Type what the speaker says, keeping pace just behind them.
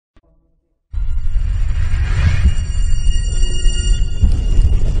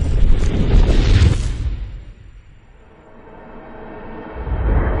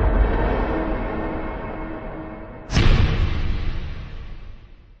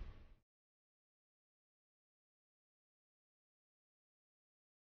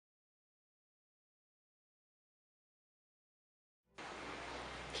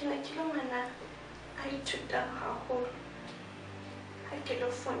ke ne ke le ngwana a ithutang haholo ha ke lo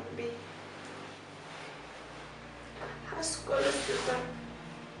form B. Ha sekolo se tswa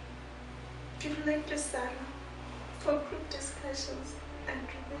ke dula ke sala for group discussions and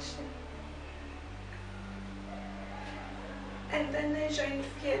revision. And then I joined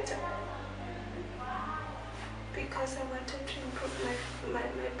theatre because I wanted to improve my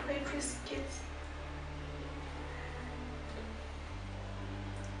poetry skills.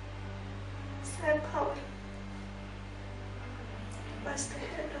 Sir Paul was the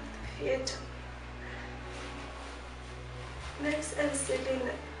head of the theatre. Max and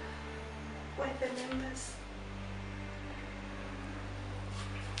Selena were the members.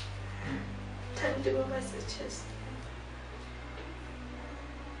 Tandibo was the chest.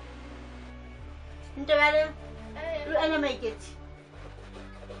 You animate it.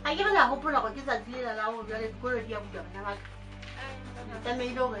 I give a hope of this as little allowed to go to the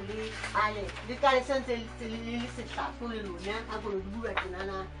made over the guy sent a illicit shot, fully Luna, I will do it in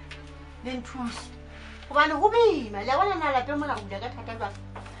Anna. Then truth. One who be, my level and I don't know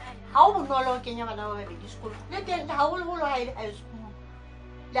how no longer can you have another school. Then how will I at school?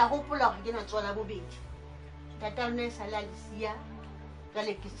 La hope of against what I will be. That darkness I like to see.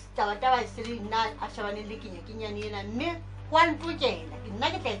 Tawatawa sili na ashabani liki nyakinya ni na me one project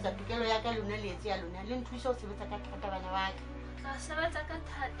nakiteza tukelo yaka luna lezi ya luna lini tuisho sibita kata wana waka Kasabata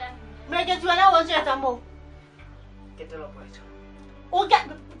kata mwekezi wana wanzu ya tambo Ketelo poeto uga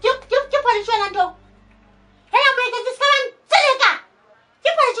kiparishwa na ndo hela mwekezi skawan seleka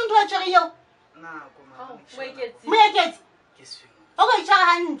kiparishwa ndo wachori yo na kuma mwekezi kisfingo ogo ichara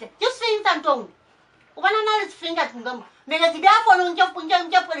hande kisfingo tantongo Ubana na finger tungam. Mega tibia fono nje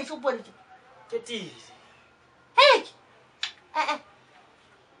polisi. Keti. Hey.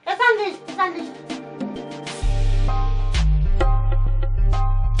 Esandi.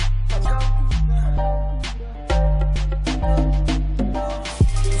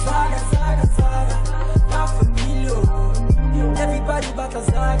 Saga, na família. Everybody bata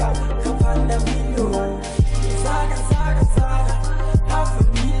saga, kapanda milho. Saga, na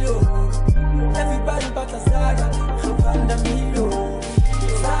família. Everybody but a saga, Kapanda Milo.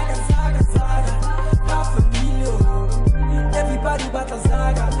 Saga, half a million. Everybody but a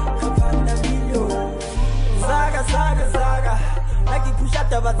saga, Kapanda Milo. Saga, like you push out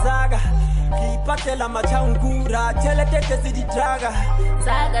the Bazaga. Kipatela machangura, teleteke zidi draga.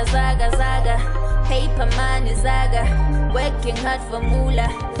 Saga, paper money zaga. Working hard for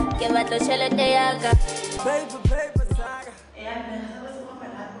moolah. Kevato chele deyaga. Paper saga.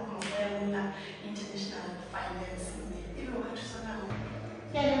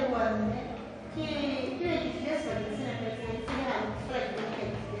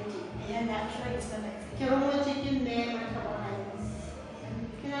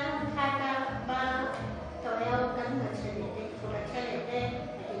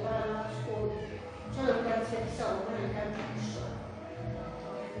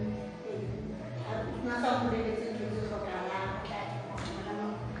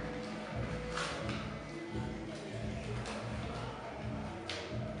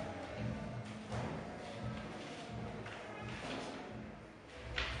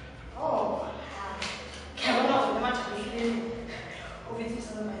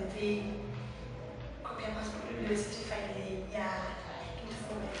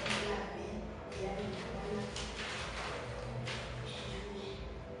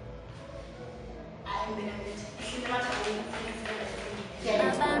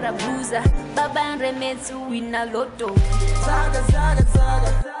 Baba remetsu wina loto. Saga,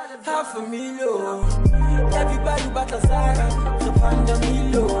 half a million. Everybody but a saga, Kapanda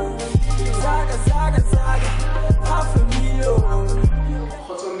Milo. Saga, half a million.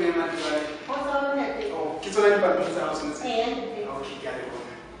 What's on the man? Oh, kids are like about 2,000. Okay, got it.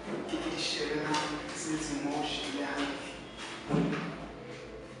 Kiki share now, since emotion.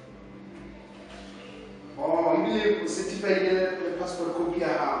 Oh, you certified the passport copy.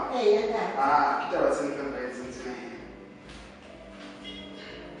 Kita was in comparison tonight.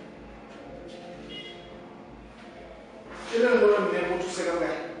 You don't know what I'm to say about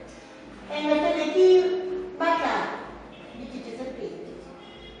that. And the key bata, which is a pig.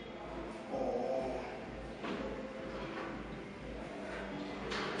 Oh.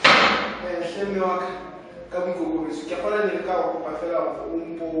 Shemioka, Kabungo, you can follow the car of Pheello,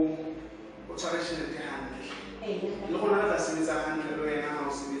 Umpo, or tradition at the hand. Lona da sinisa handle wena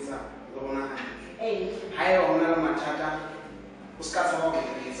hausibiza lona handle hayo ona matata usikatsa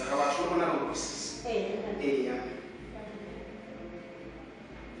wakugeleza kabathu lona ngokwisisa ya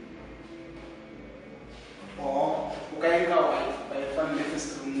oh ukayeka wa by family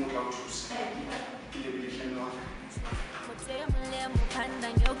festival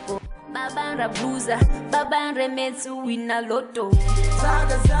Babara Bruiser, Babanre Metsu wina Lotto.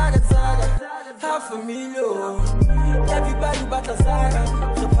 Zaga, zaga, zaga, half a million. Everybody but a zaga,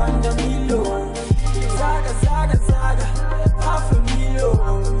 repanda million. Zaga, zaga, zaga, half a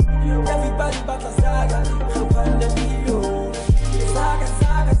million. Everybody but a zaga, repanda million. Zaga,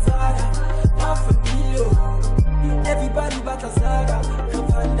 zaga, zaga, half a million. Everybody but a zaga,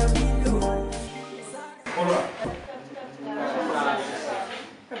 repanda million.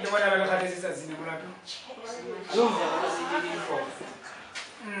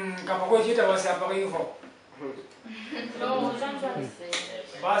 Kamu kau cerita bahasa apa uniform?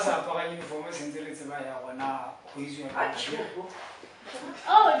 Bahasa apa uniform? Sendiri sebaya wana kuisu yang apa?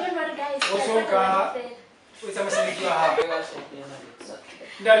 Oh, don't worry guys. Osok ka, kita masih di luar.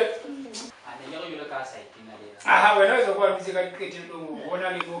 Dari. Ada yang juga kasih tina dia. Aha, wena itu kau mesti kau kecil dulu.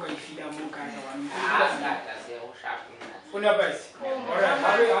 Wana ni kau kifida muka kawan. Enggak kasih usah. Una basi. Orang,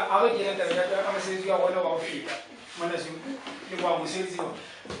 aku jadi tak masih juga wana kau fida. Mana sih? Ni kau masih juga.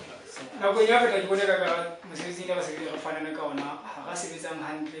 Na ko ya feta gone ka masisi da basiri ka fana na ka ona ha ka se bitsa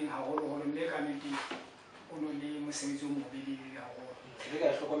handling ha go go le ka menti ono le mosebetsi mo bidi ha go le ka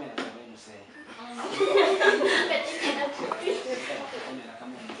hlokomela ka mo se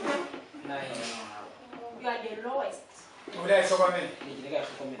You are the lowest. ola so ka me le ka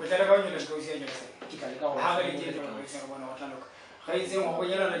hlokomela o tla ka o nyela go sia jela se ka le ka ha ga le je ka go sia bona o tla loka ga itse mo go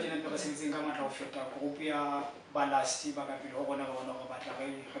nyela na jena ka se ka matla o feta go pia balasti ba ka pele go bona go batla ga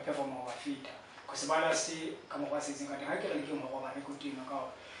perform go ba fita go se balasti ka mo ga se ka ha ke re ke mo go ba re go tina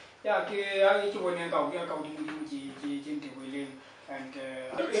ka ya ke bone ka o ya ka o di ke nte boileng and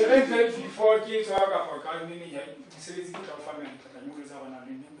even before ke so ka for ka ni ya se le ka fa me ka mo re za bona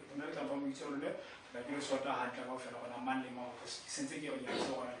le na ka ba mo itse le la ke so ta ha tla go fela gona man le mo go sentse ke o ya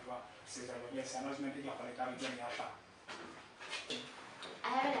so gona diwa se za ya sa announcement ke ga le ka ya fa.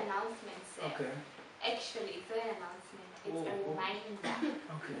 I have an announcement, sir. Okay. Actually, it's an announcement. It's a reminder.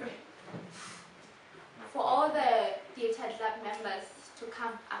 Okay. For all the theatre club members to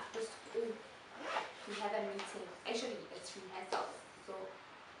come after school, we have a meeting. Actually, it's rehearsal. So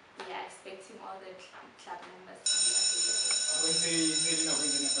we are expecting all the club members to be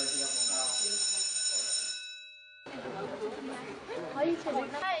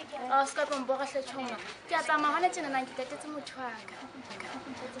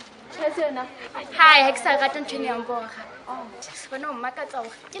Hi, Hexa Gatan Chinyamboha. But no, Makatao.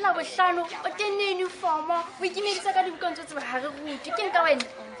 You know, Shano, but then uniform, we give me the second concept of Harry. You can go in.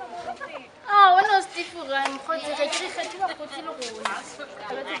 Oh, when I was different, I'm going to take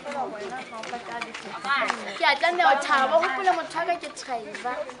yeah, then there are tower, who pull them on target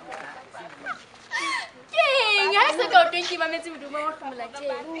driver. King, I have to go 20 minutes to do more from like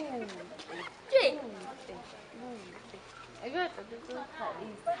King. 100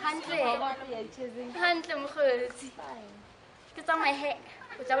 It's on my head.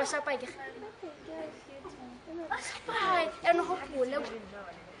 But I was up by the and hope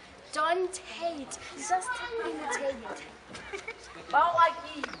don't hate, just imitate. Alright,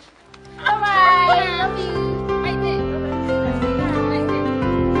 love you. Right there.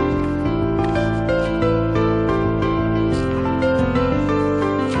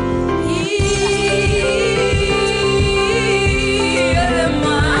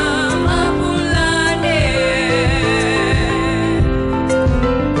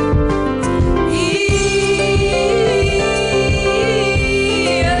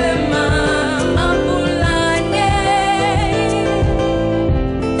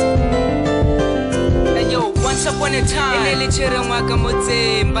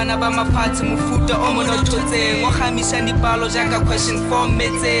 Bana ba maphatsi mofuta o mo nototseng o gamisa dipalo jaaka question form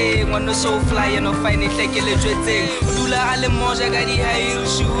metseng ngwana so fly no fine tlekele jwetseng o dula a le moja ka di high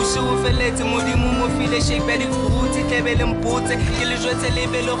shoes o feletse modimo mo file shape ya di fruits tlebele mpotse ke le jwetse le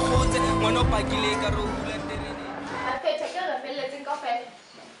bele khotse ngwana pa kile ka ro hula terene a fetsa ke re feletse ka fe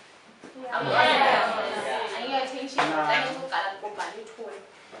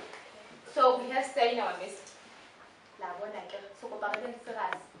so we have stayed in our midst. We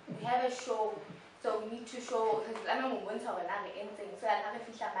have a show, so we need to show because I'm not going to anything. So I have a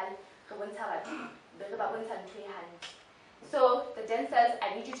fish so the dancers,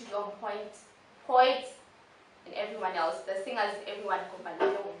 I need you to be on point. Poets and everyone else, the singers, everyone go on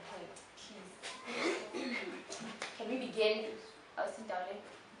point. Please. Can we begin? I'll sit down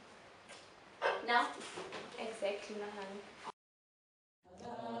now. Exactly, honey.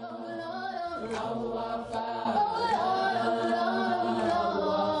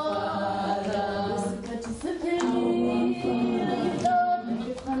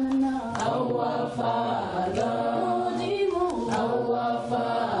 Our Father,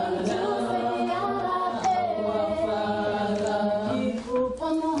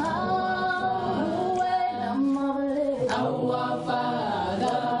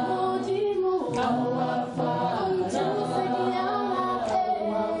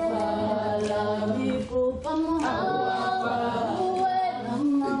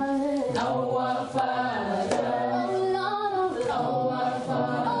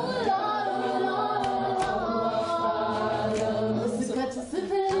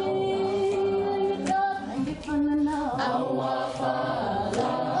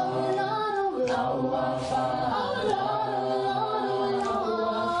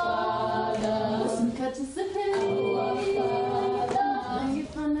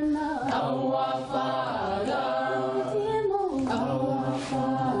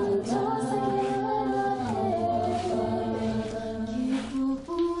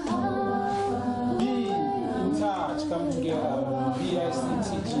 Come together,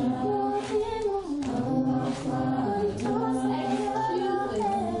 BICTG.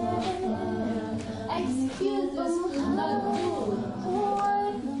 Excuses, not good.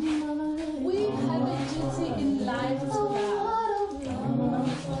 We have a duty in life to love.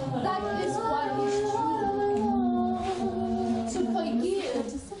 That is what is true. To forgive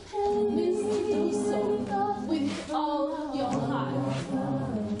means to do so with all your heart.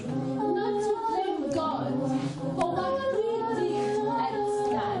 Not to blame God for what we did at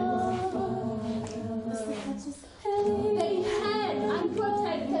times. They had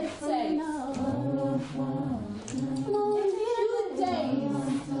unprotected sex. In a few days,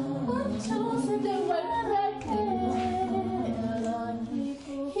 they were pregnant.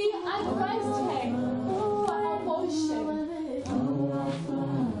 He advised her for abortion.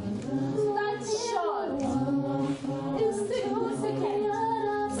 That short, insignificant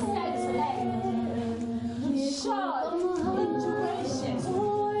sex act, short in duration,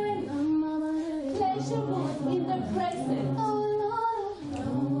 pleasurable in the present,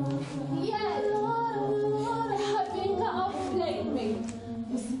 yet having of blaming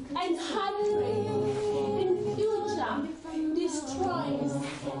and heartbreak in future destroys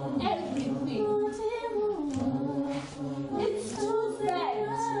everything. It's too bad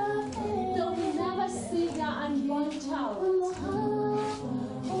they'll never see their unborn child.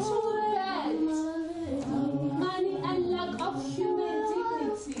 Too bad money and lack of human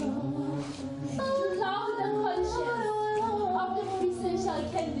dignity cloud the conscience of the presidential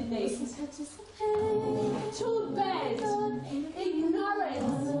candidate. Too bad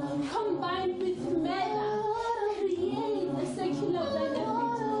ignorance combined with murder create a secular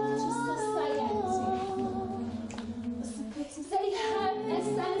benefit to society. They have a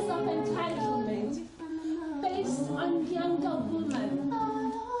sense of entitlement based on younger women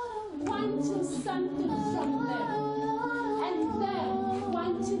wanting something from them and them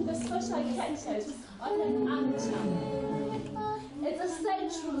wanting the social cancers on an arm child. It's a sad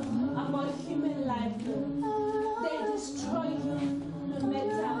truth about human life. They destroy you no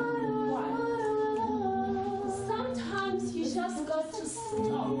matter what. Sometimes you just got to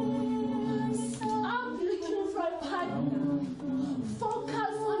stop. Stop looking for a partner.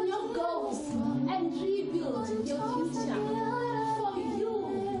 Focus on your goals and rebuild your future. For you,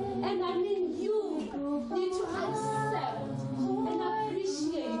 and I mean you, need to accept and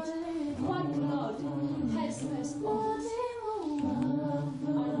appreciate what God has responded.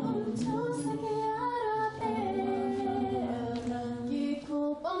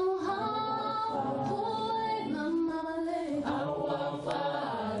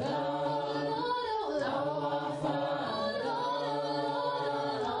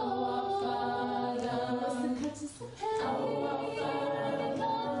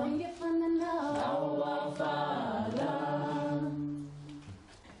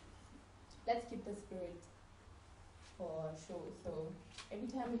 Let's keep the spirit for sure. So every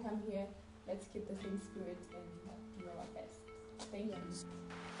time we come here, let's keep the same spirit and do our best. Thank you.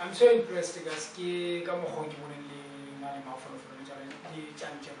 I'm so impressed guys. Ki ka mo go ke bone le na le mafolo le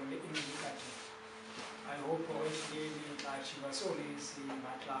tshantshelo le indicate. I hope we will achieve so le si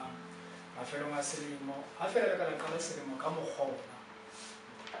matla mafelo ma selemo. Ha fela ka la ka selemo ka mo gona.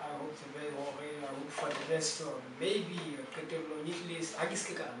 I hope the very well. I hope for the best. Maybe at least I guess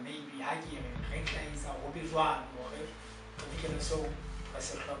maybe I can recognize a hobby one or we can so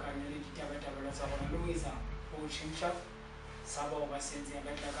as a clock and really get a Louisa or Chimchap. Some of us in the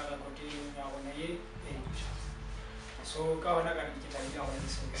American Hotel on a year. So, go on, I can get a young I'm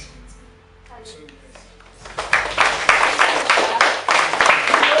so impressed.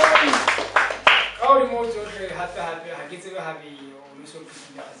 How the most happy, I get to have you. It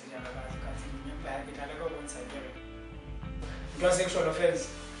was sexual offence.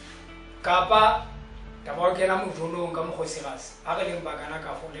 Kapa, the Morgana Mutuno, come Hosiras, Adelim Bagana,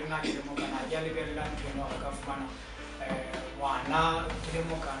 for the National Mokana, Yaliber Land, Kafmana, Wana,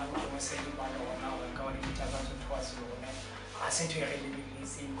 Kilimokana, was saying about now and going each other to twice. ga se ntho e re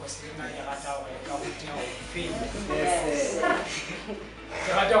lebeletseng because le nna ke rata gore ka go tea go fela ke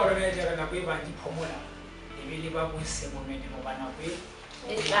rata gore ne dire nako e bang diphomola e be le ba bose momene mo ba nako e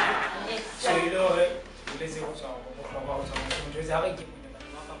so e le gore o letse go tswa go botlhokwa go tswa mo ntho tse ga re ke mone batho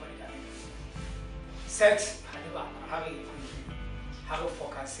ba fapane ka sex ga le bana ga re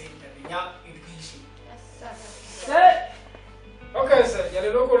focus tabeng ya education okay sir ya le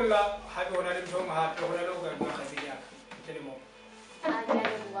lokolla ha be hona le ntho ngwe hape hona le go ka nna kgatse ya ke le mo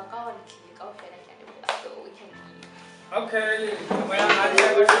okay tsamaya hantle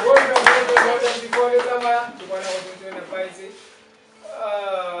batho bohle before le tsamaya ke bona go ntse ne faitse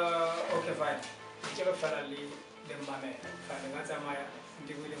okay fine ke re fela le mmamela fane ba tsamaya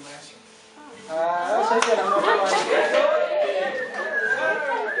ndi go le mashi shekela mo ba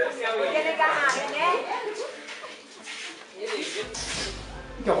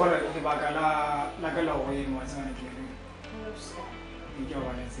ke gona ke baka la ka la go ema tsana ke re ke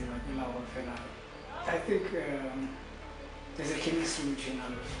wa le tsela ke la go fela I think there's a chemistry between us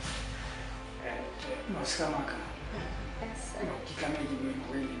and no skamaka no kikame ke be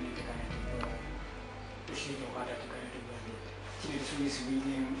mo le ne te kana te she go ga te kana te ba ke le tswe se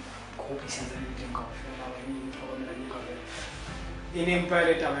bile go pisa tsa le teng ka fela ba ni go nna ni ka e ne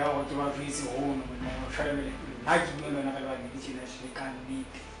mpale ta ba go ke ba fitse go no mo fela ha ke mo lona ka ba di tsela se ka nne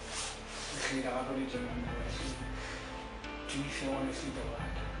ke ga go le teng mo ba se tu feel honestly the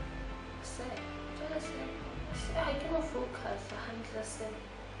right I cannot focus 100%.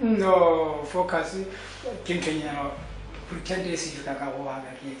 No, focus. Continue. Pretend as if I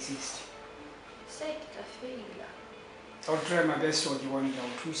can exist. Say it a failure. I'll try my best to do one job.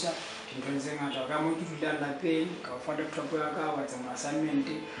 Two sir. Tintonze ngata ka mo ke dula la pay ka fa laptop ya ka wa tsama assignment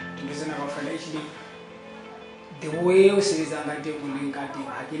tintonze na ka fa HD the way o se za nga te buleng ka teng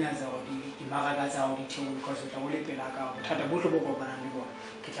ha ke na za go di maraka tsa go di theola because o tla go le pela ka thata bo tlo go bana le bona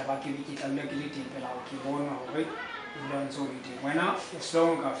ke tla ba ke tla nna ke le teng pela go ke bona gore o le ntse o le teng wena as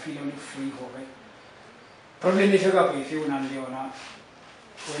long as feel only free gore problem e fe ka po e fe o nang le yona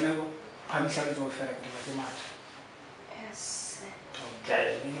wena go phamisa le tso fela ke ba ke matha Yes.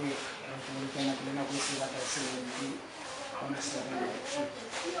 okay anyway I'm going to go see what I see honestly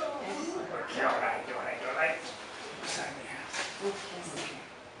okay all right sign me okay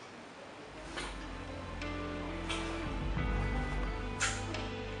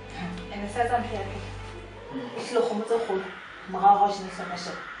and sa tsa mphe e tle go motse go morago ga sene sa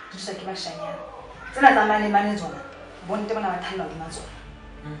mashe ke tsa ke ba shanya tsena tsa mane mane tsona bonte bona ba thalla di matsona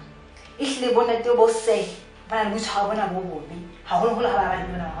e hle bona te bo se bana le botshwa bona bo bobe ha holo holo ha ba ba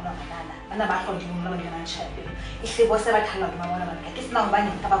bona bona bana ba go di mo ba bona tshape e hle bo se ba thalla di bona bana ke sina go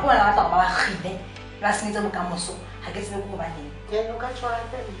bane ba bona ba tla ba gile ba se ntse mo ka moso ha ke tsebe go bane ke no ka tswa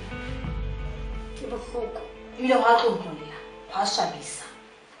teng ke bohloko ile go a tlotlolela ga shabisa.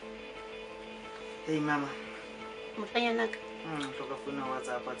 Hey mama. Motanyana ka. Hloka fona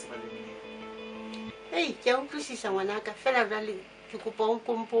WhatsApp a tseba le nne. Hey, ke a utlwisisa ngwanaka fela jale ke kopa o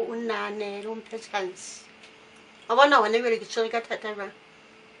kompo o nane le mphe chance. Wa bona wena bele ke tsore ka thata ba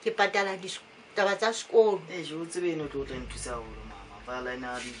ke patala di taba tsa sekolo. Jo tsebe eno tlo tla nthusa holo mama. Ba la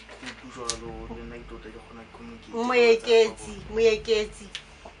ina di puso lo le nna ke tota ke gona communicate. Moeketsi.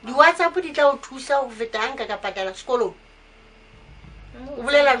 Di WhatsApp di tla o thusa go feta nka ka patala sekolo. O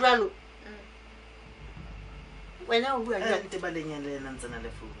bolela jwalo. Wena o bua jwalo te ba lenyele nna ntsana le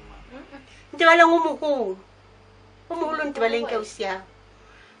phone mama. Nte ba leng o mogolo. O mogolo nte ba leng ka o sia.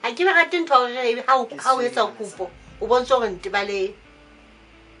 Ha ke ba rate ntho gore ha o etsa kopo o bontse gore nte ba le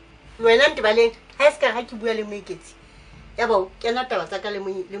wena nte ba le ha se ka ha ke bua le moeketsi. Ya ba ke na taba tsa ka le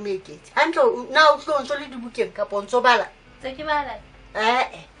moeketsi. Hantle na o tlo ntso le dibukeng ka pontso bala. Tse ke bala.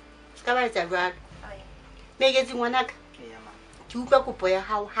 Ska ba etsa jwalo. Moeketsi ngwanaka. Ya mama. Ke utlwa kopo ya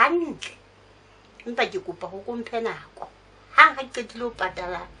hao hantle. Empa ke kopa go komphe nako. Ha ke qetile ho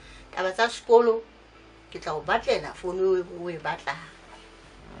patala taba tsa sekolo ke tla o batlela phone o e batla.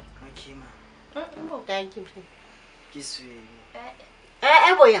 Okay ma. Thank you. Ke swe.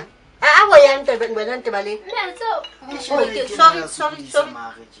 Boya. Boya nte wena nte ba le. Sorry.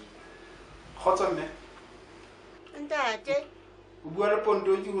 Khotso mme. Ntate. O bua le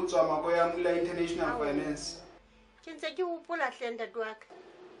Ponto ke go tswa mako ya Mula International Finance. Ke ntse ke hopola hlenda twaka.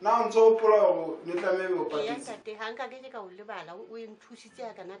 Na o ntse o pola go ne tlamebe o Ya patetse. ntate hanga ke ka o lebala o nthusitse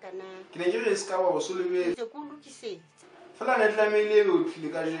ya kana. Ke ne ke re se ka ba go solebe. Ke go lokisetsa. Fela ne tlamebe o tlile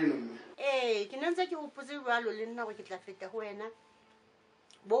ka jeno mme. Ke ntse ke hopotse jwalo le nna go ke tla feta ho wena.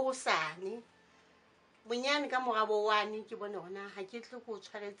 Bo go sane. Bonyane ka morabo wane ke bone hona ha ke tle go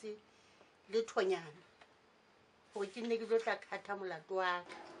tshwaretse le thonyana. Go ke nne ke tla khatha molato wa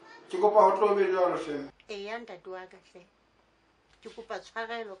ka. Ke kopa go tlo be jalo fela. Ya ntate wa ka hle. ke kopa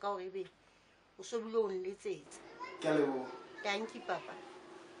tshwarelo ka hore ebe o so bile o nletsetse. Ke a leboha. Thank you papa.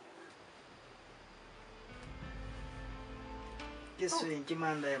 Ke sweng ke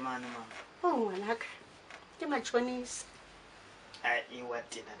manda ya mane mama. Oh ngwanaka ke matshonisa. Ai wa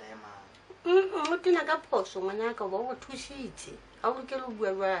tena da ya mama. O tena ka phoso ngwanaka ba go thusitse ha o ke lo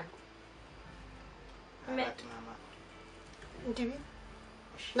bua jwang. Mme mama. Ndibi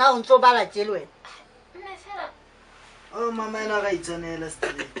na o ntso bala tjelo wena. Mme fela Oh mama ena ga itsanela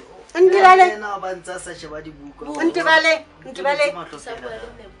straight. Ntibale na ba ntsa sa sheba dibuka. Ntibale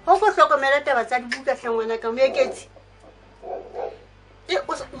ho go hlokomela taba tsa dibuka hlangwana ka moeketsi.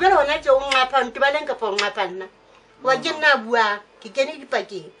 O bela hona tje o ngapa ntibale nka po ngapa nna. Wa ke nna bua ke kene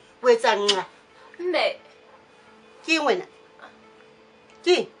dipakeng o etsa nqa. mme Ke ngwena.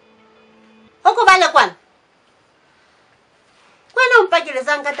 Ke o ko bala kwana. Wena o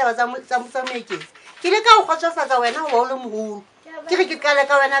mpakeletsang ka taba tsa moeketsi. Ke le ka o khotsofatsa wena o le moholo. Ke re ke kala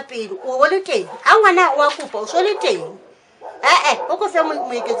ka wena pele o le teng a ngwana wa kopa o so le teng o ko fe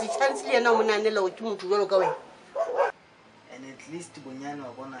moeketsi chance le yena o monanela o ke motho jalo ka wena and at least bonyane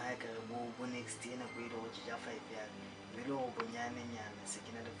wa bona ha ka re bo next year na go ile go ja 5 ya be le go bonyane nyane se ke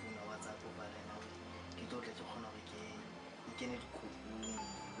na le phone wa WhatsApp ba lena ke tlo tle ke khona go ke kene dikhubu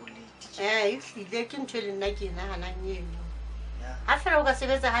go le ifile ke ntse le nna ke nagana nyeno ha fela o ka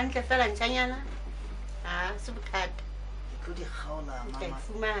sebetsa hantle fela ntshanyana se bothata tlo di khaola mama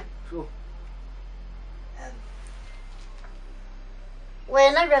fumana so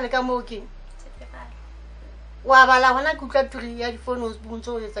wena jwale ka moo ke wa bala hona ke utlwa turi ya difono o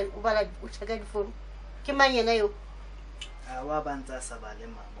bontso o etsa o bala o cheka difono ke mang yena yo wa bantsa sa bale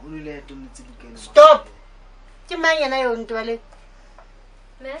mama o ile to ntse bukene stop ke mang yena yo ntwale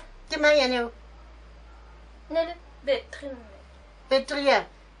me ke mang yena yo nele Petria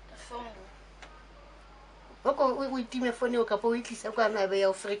phone o itime phone o ka po o itlisa kwa na be ya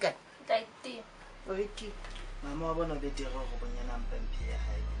Afrika dai o iti mama wa bona betere go bonyana mpempe ya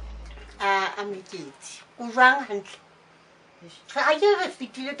hae ameketse o jwang hantle ga a ke re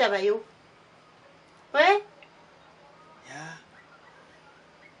fitile taba yo we ya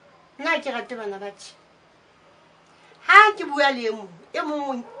nna ke rate bana ba tshi ha ke bua le e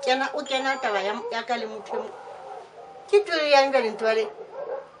mongwe o kena taba ya ka le motho ke tlo yang ga le ntwale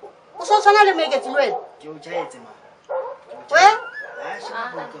o so tsana le meketse le wena ke o jaetse ma we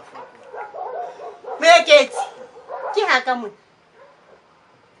meketse ke ha ka mona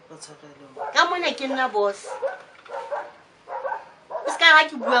ka mona ke nna boss ska ha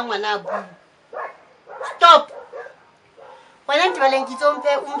ke bua ngwana a bua stop wena ntbaleng ke tso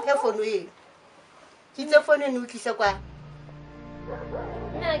mphe fono e ke tse fono e utlisa kwa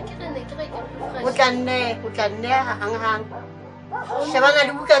o tla nne hang shebana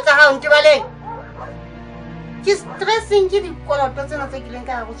le buka tsa hao ntebaleng ke stressing ke dikoloto tsena tse kileng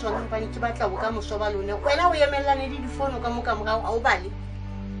ka go tsona bane ke batla boka mosoba lone wena o emellane le difono ka moka morao a o bale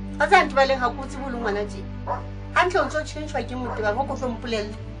a tsa ntebaleng ha kutse bo le ngwana tje hantle o ntso change ke motho ba go go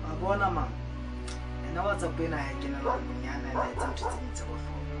mpolelle a bona ma ena wa tsa pena ha ke na la bonyana la etsa ntse tse go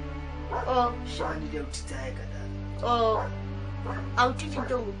hloka shani le utitsa ha ka dala a utitsa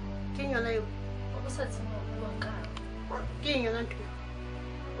ntong ke nyona yo o sa tsimo bua ka ke nyona ntho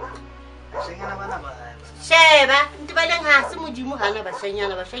shengana bana ba sheba ntebaleng ha se modimo hana ba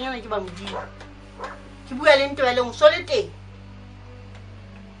shanyana ke ba modimo ke bua le ntebaleng o so le teng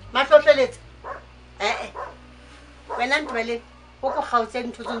matlotleletsa wena ntebaleng o go gautse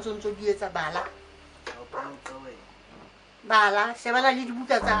ntho tsontso di etsa bala shebana le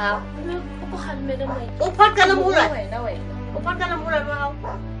dibuka tsa hao o phakala molwana wa hao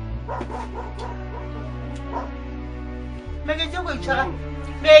meketse go itshwara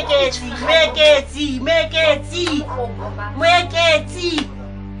meketsi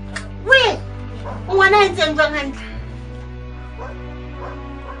we ngwana a entseng jwang hantle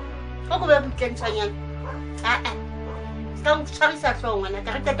o go be butlentshanyana ska ntshwarisa hlooho ngwana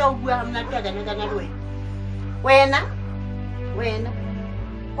ka re tata o bua ga monate a kana le wena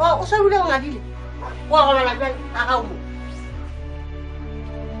o so bile o ngadile wa robala jwale a gao mo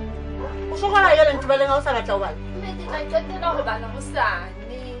o so gola yele ntebeleng ga o sa batla o bala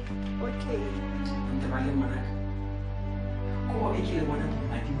okay ntebale manaka ko e ke le bona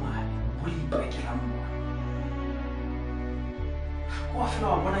bomadimane bo le ipekela mmoa ko fela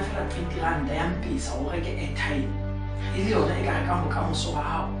wa bona fela 20 rand ya mpisa o reke airtime e le yona e ka reka mokamoso wa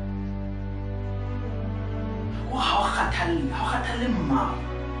hao o ha o kgathalle mmao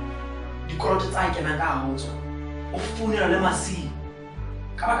dikoloto tsa kenang ka hao tsona o founela le masimo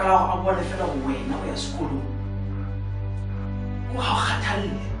ka baka la go a bone fela go wena o ya sekolong ko ha o kgathalle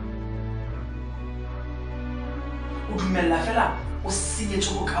o dumella fela o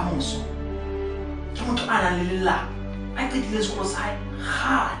senyetse bokamoso ke motho a nang le lelapa a qetile sekolo sa hae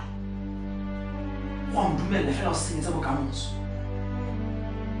gale wa mo dumella fela o senyetsa bokamoso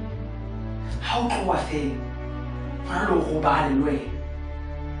ha o tlowa fela gona le go bale le wena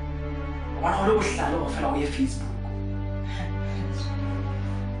bona go le bohlale go fela o ye Facebook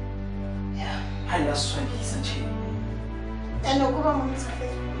ha ya swabisa tjhe ene o kuba montsha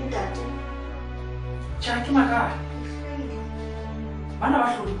ntate tja ke makala bana ba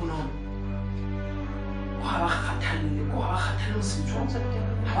hlodi bonolo go ga ba kgathalle go ga ba kgathalle mosebetsi wa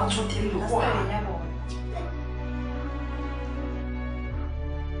ha ba tshotelle go ga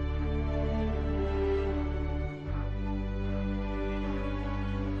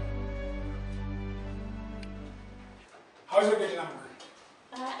How's it getting up?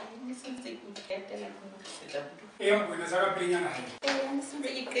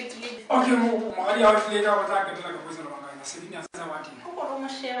 Okay, Maria, I was later. I was like, I was like, Selina,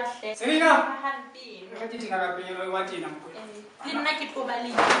 Selina, I didn't have a pay or what in. Didn't like it for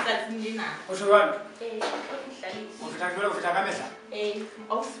Bali. What's the one?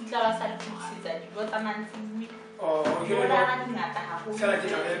 Oh, you know, I feel like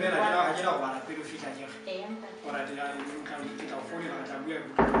I know what I feel here. Or I did not get our phone and we have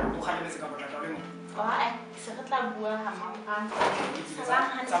 200 minutes ago. Oh, I said, I'm going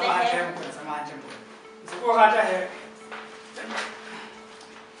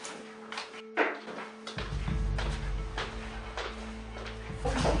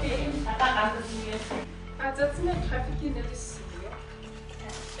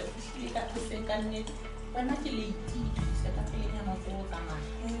When I feel it, set up a little more than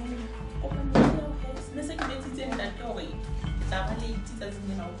open the second in that doorway. Tavali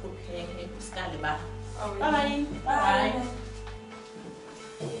doesn't know prepare to Scalaba. Bye. Bye.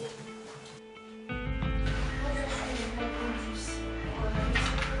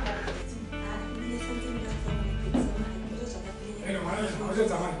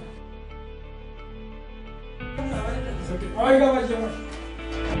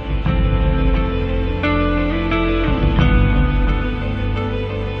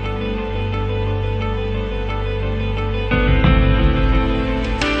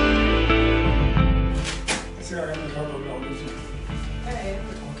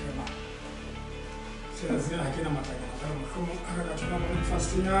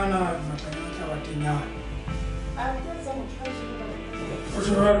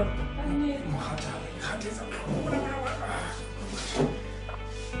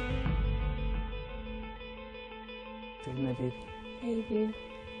 Hey, babe.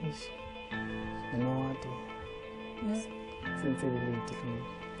 Yes. You know what? Yes. Since it's late,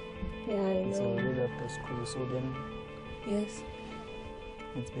 yeah, I know. So already after school, so then. Yes.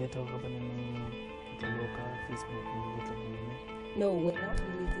 It's better to open a local Facebook. No, we're not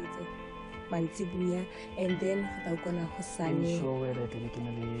related. Mantibuya, and then I'm gonna Hosani. Show where that we can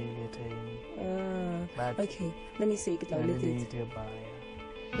later. Okay, let me see it. Let me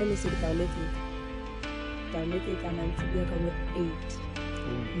see it. Download it and Mantibuya can with 8.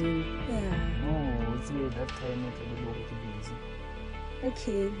 Yeah. No, it's late that time. It's a little bit busy.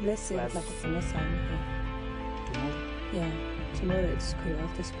 Okay, let's say like a summer sun. Tomorrow? Yeah, tomorrow at school,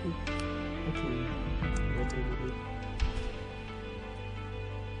 after school. Okay, that will be.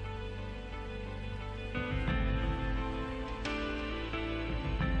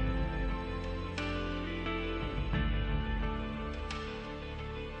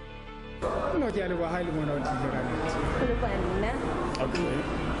 No, I don't want to okay.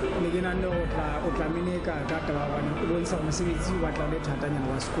 I know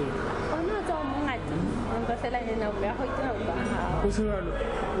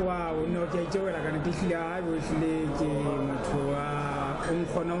wow, no,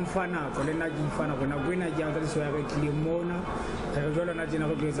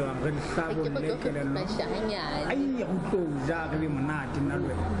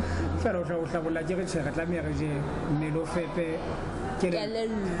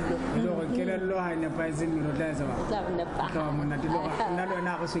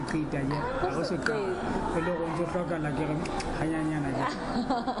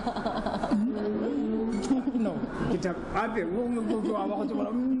 no, get up. I've been going to our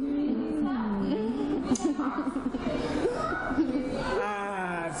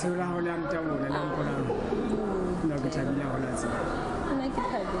so now I'm down and I'm going to knock it out now.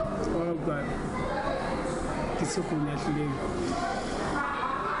 Oh, God. It's so cool, actually.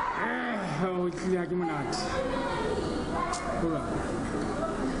 Oh, it's like a minute.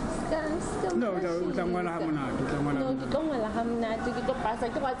 No, utangwala hamonate, utangwala. No, ke tlo ngwala ha monate, ke tlo pasa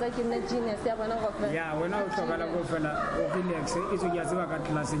ke batla ke nna genius ya bona go fela. Yeah, wena o tlhokala go fela o relax e tso ke a tseba ka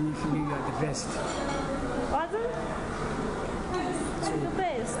classeng you feel you are the best. What? The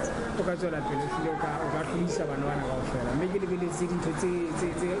best. O ka tswela pele file o ka tlisa bana bana ka ofela mme ke lebeletse dintho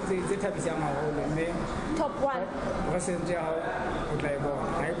tse thabisang haholo mme top 1 go sentse ya o tla e bona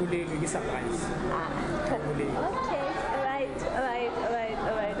ga e bolelwe ke surprise. Okay, right.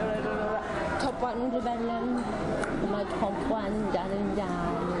 Top 1 le balang ma top 1 jalo.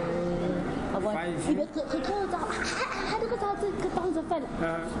 Aba ibe ke tlo tsa ha di ka tsa ke tsa fela.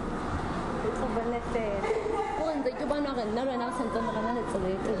 It's a benefit. Go ntse ke bona re nna rena sentse re na le tsela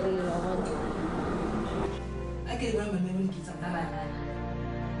e telele wa bona. I ke ba mme mo kitsa nna bana.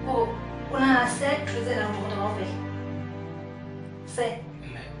 O una set tse na mo go ofela. Se.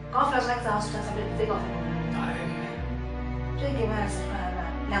 Ka ofela ja tsa hospital sa bele go ofela. Je ke ba sa fara.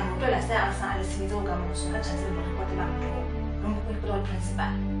 La mo tola sa asa le simizo ka mo so ka chance mo ko te ba mo. Mo ko ko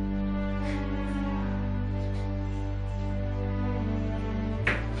principal.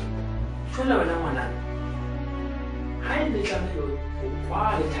 Fela wena ngwana ha e le tlamelo o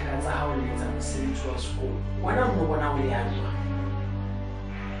kwa le thaka tsa hao le tsa mosebetsi wa sekolo wena mo bona o le yang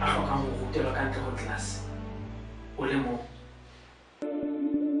a hloka mo rutelwa ka ntle ho class o le mo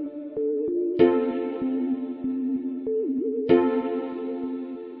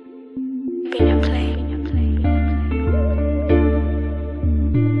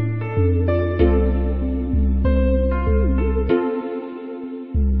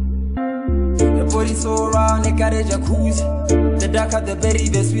So round, they got a jacuzzi. The darker the berry,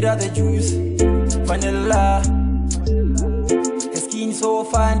 the sweeter the juice. Vanilla. The skin so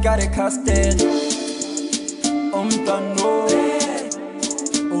fine, got a custard. Tano.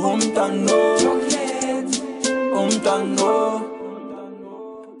 Tano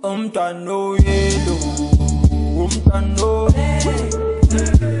yellow. Tano.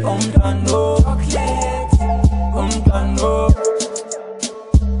 Tano.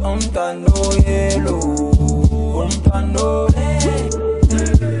 Tano yellow,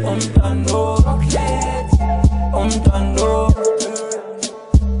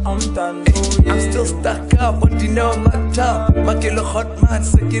 I'm still stuck up, what do you know my top? My kilo hot man,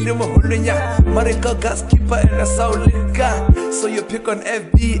 sekili mohulunya. Mariko gas keeper and a solid gun. So you pick on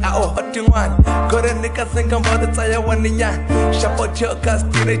FB, I owe hotting one. Got a nigga think about the tire one in ya. Shop your gas,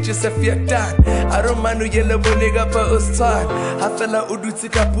 teenagers if you're done. I don't mind no yellow nigga per ustan. I fell out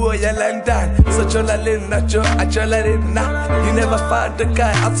udutika poor yalandan. So chola lina, I chola lina. You never find the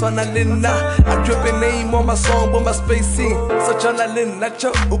guy, I twana lina. I drop a name on my song, but my spacing. So chola lina,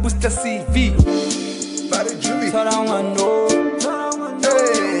 cho, ubusta CV. Body Jimmy. Tarawano.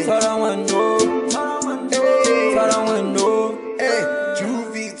 Hey. Tarawano. Hey. Tarawano. Hey.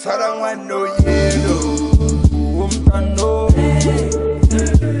 Juvie, Tarawano, yellow. Tano.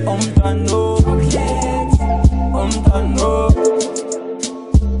 Tano.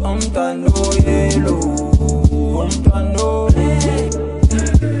 Tano yellow.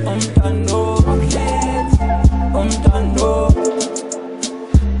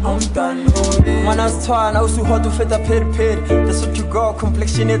 Tano. When I was trying, I was too hot to fit a pit. That's what you got,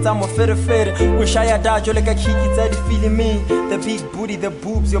 complexion it, I'm a fit. Wish I had died, you're like a kick, it's already feeling me. The big booty, the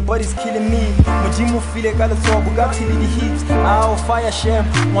boobs, your body's killing me. Mujimu feel like I got Bugatti in the heat. I'll fire shame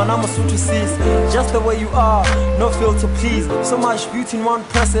when I'm a suit to cease. Just the way you are, no filter please. So much beauty in one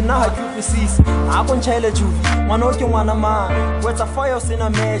person, now I could resist. I won't challenge you, one okay one a man. Where's a fire in a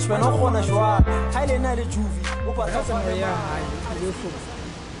match when I want to joie. Highly not a juvie.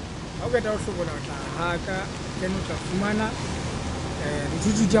 Okay, that's what I haka then utafumana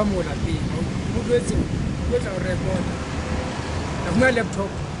mtutu jambo la pili mudwezi kweta record na kuma laptop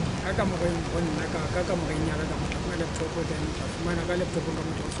kaka mwenye kaka mwenye kaka kuma laptop then utafumana ka laptop kama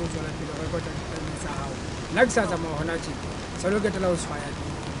mtosozo la pili record nisahau na kisasa maona chi salo ketela usfaya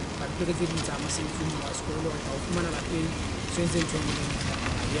bakike zidinza amasimfumo wasikolo utafumana la pili senze ntongo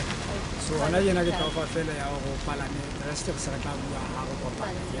yeah so ana yena ke tlofa fela ya go pala ne the rest of sa ka bua ha go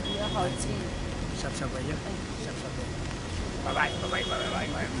pala ya shap shap ya shap shap bye bye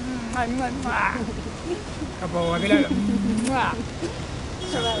apa wa bila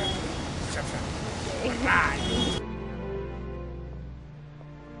shap shap bye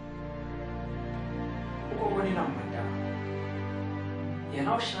uko boni na manda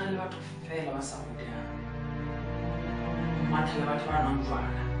yena o shana le batho fela ba sa modya mathele batho ba nang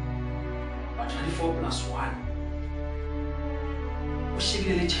jwana ba 24+1 o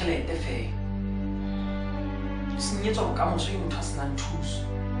shebile le tšhelete fela senyetswa bokamoso e motho a senang thuso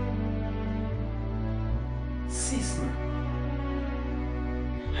sisma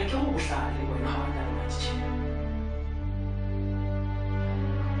ga ke go botlhale wena ga wa ka le matšhitšheng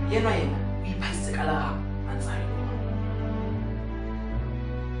yena o iphasitse ka lerago a ntse a le bona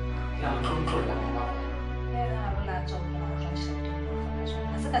la motlontlolola mo gago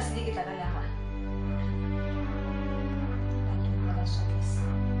se ka se ke tla ka lega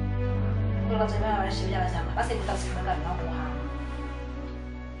ba tsena ba shebile ba tsama ba se ka se ka nna go ha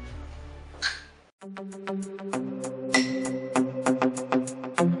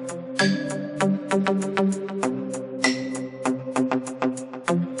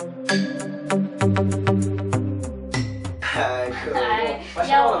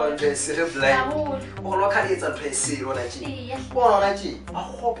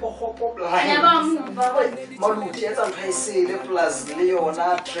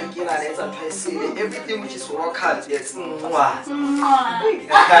everything which is local it's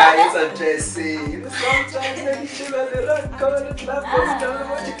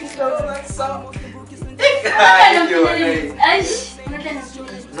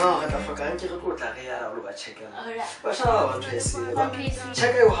no, I forgot to go to the chicken. But I want to see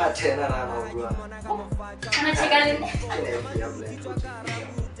check out how 10 around.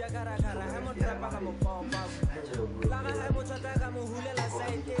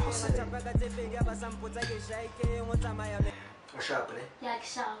 Yeah,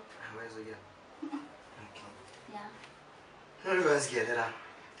 sharp. Where's it? Yeah. Let's get it out.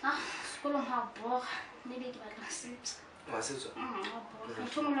 School on how bored. Maybe give a sleep. What's it? I'm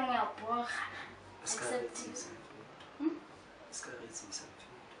too long out bored. Except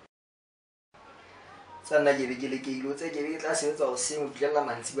Sana ke ke lo tse ke tla sebetsa go seng o tlela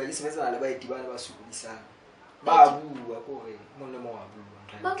mantsi ba ke sebetsa le ba itibana ba sokodisana ba bua go re mo le mo wa bua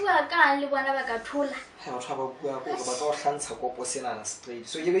ba bua ka le bona ba ka thola ha o tshaba bua go ba ka o hlantsa kopo sena na straight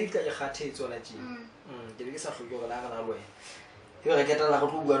so ke be itla ke kgathe tsona tje ke be ke sa hloke go la kana lo e yo re ketela go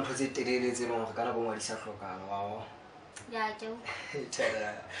bua ntho tse telele tse leng go kana bo ngwa di sa hlokana wa ya ke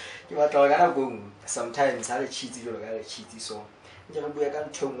tada ke batla kana go sometimes ha le cheats yo ga le cheats so ke re bua ka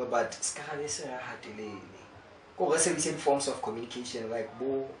ntho but ska ga le se ga hatelele go re service forms of communication like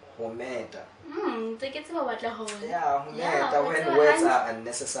bo hometa take it about the whole yeah when words are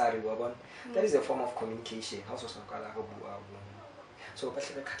unnecessary that is a form of communication how so kala go bua so ba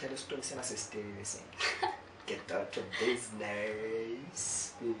hle ka khathele story sena se stele se get out of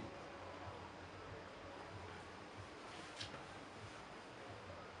business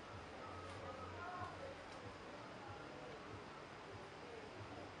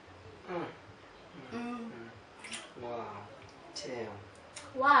Wow. Damn.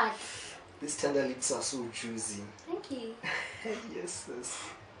 What? These tender lips are so juicy. Thank you. Yes, yes.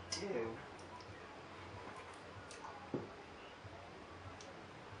 Damn.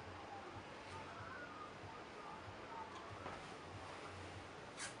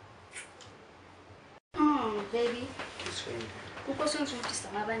 Baby. This way. Uko sonzukisa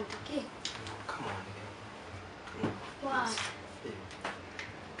ngabantu ke? Come on. What? Baby.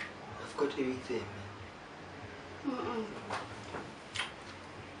 I've got everything.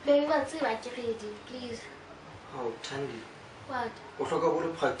 Baby, what's it like ready, please? Oh, Tandy. What? O hloka go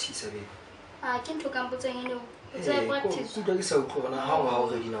le practice baby. Ke ntlo ka mpotseng ene o tsa practice. Ku tla ke sa utlwana ha o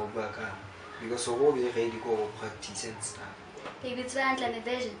ready na o bua ka because o be ready go practice and stuff. Baby, it's very like a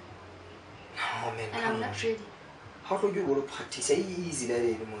version. Oh man. And I'm not ready. How do you go to practice? It's easy that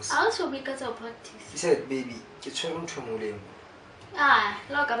it must. I also because of practice. He said, baby, get your own tremolo.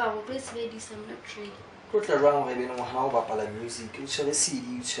 Look about please ladies, I'm not ready. Put the wrong way in how about the music. You shall see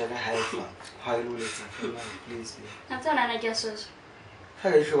you shall have high please. I'm telling you, I guess so. How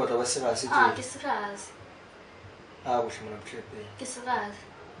do you feel what I was saying? Kiss ras. I wish I'm not trip. Kiss ras.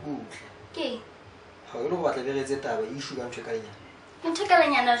 Good. Okay. How do you know what the very zeta issue I'm checking? I'm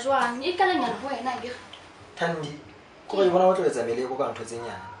checking as well. You're telling me when I get Tandy. Go you want to let me go to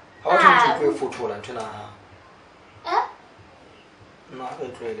Zenia. How do you take a photo and turn on? Not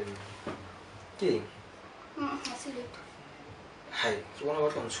really. Okay. I see it. Hi, you want to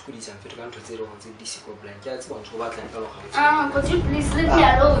work on school and fit to zero on the disco blank. Just want to work and go. Could you please leave me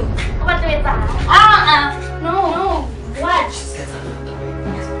alone? What is that? No. What?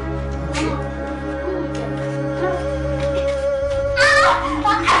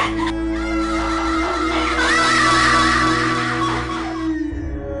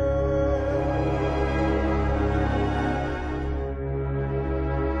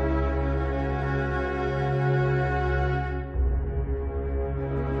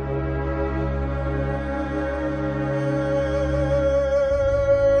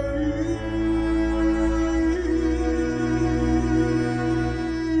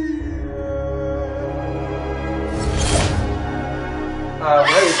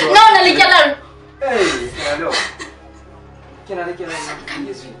 can't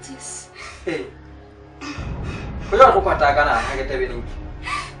do this. Hey. Go go pataka na ha ke tabeng.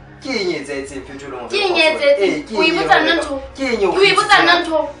 Ke eng e tsetse fetolong. Ke eng e tsetse? O ibotsa nna ntho. Ke eng o ibotsa nna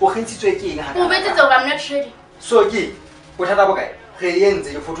ntho. O kgentshitswe ke eng ha ka? O betse tse I'm not ready. So ke o thata bokae? Re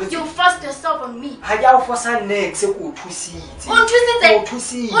yentse le photo tse. You forced yourself on me. Ha ke a force next ko thusitse. O nthusitse. O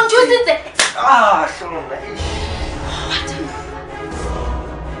thusitse. O nthusitse. Ah, shona. What?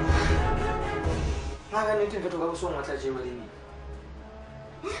 Naga nete mfetho ka boso ngwatla je ba leni.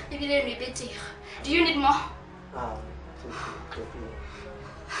 Ebile re betere. Do you need more? Ah.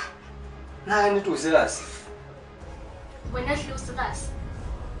 Naga nete o serious. Wena hle o serious.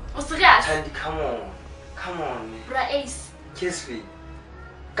 O serious? Tandi, come on. Come on. Bra Ace. Kiss me.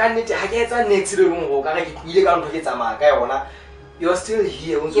 Ka nete ha ke etsa next le ngo ka ga ke tlile ka ntho ke tsamaya ka yona. You're still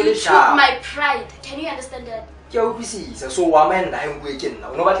here. O ntse le sha. You took my pride. Can you understand that? Ke a utlwisisa. So wa manda ha ngwe ke nna.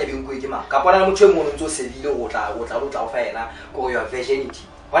 O no batla be ngwe ke ma. Ka pona le motho e mong o ntse o sedile go tla o fa yena go your virginity.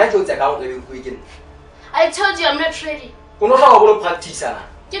 Why don't you tsa ka go be ngwe ke nna? I told you I'm not ready. O no tla go practice ana.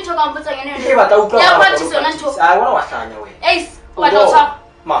 Ke ntho ka mpotsa yena. Ke batla utlwa. Ya practice yona ntho. Ai wona wa hlanya we. Ace, o batla o tshwa.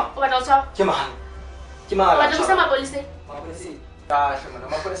 Ma. O batla o tshwa. Ke ma. Ke ma. O batla o sama polisi. Polisi. Ka shema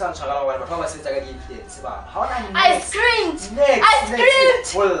ma polisi a ntshwara wa batho ba setsa ka di evidence ba. Ha ona ni. I screamed. I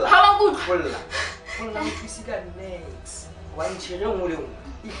screamed. How good. Holla. Holla mfisika next. Wa ntshire ngole ngwe.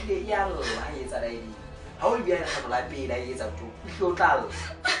 Ile ya lla etsa la edi. Ha o bia ya la pela etsa ntho. Ile o tlala.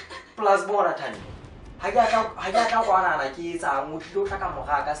 Plus bona thani. Ha ya ka kwana na ke etsa mo tlilo tla ka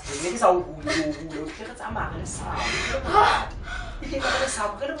moga ka steng. Ne ke sa o bule o tle tsa mara le sa. Ile ka le sa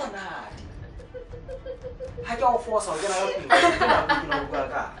go le monate. Ha ke o force o kena go bua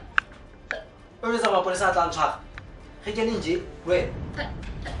ka. O be sa maponesa a tla ntshwara. Ge ke nje we.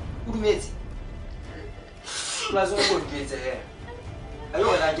 O dumetse. Plus o go dumetse he.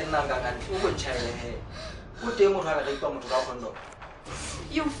 Ayo ga ke nna nga o go ntshare he. O teng mo tla ga ipa motho ka kondo.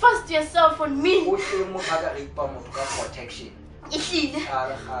 You forced yourself on me. O teng mo tla ga ipa motho ka protection. Ihlile.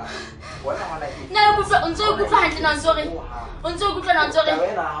 Wena hona ke. Na go tla ntse go tla hantle na sorry. O ntse go tla na sorry.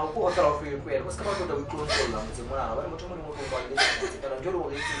 Wena ha go tla o fe kwela. Go se ka ba tla o control motse mona. Ba motho mo mo go ba le tsela njolo o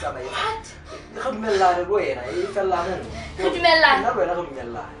re tsitsa mai. Le ga dumella le wena e fella mo. Go dumella. Na wena go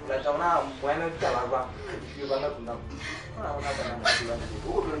dumella. La tsona wena di tla ba ke ba na kuna. Ona ona ba na mo ba. O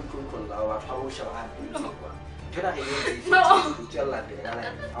go control la wa tshwa o shaba ha. Tena ke yeng di tsela de na la.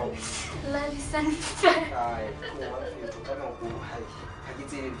 Au. La lisan. Ai, ko wa ke to kana ko hai.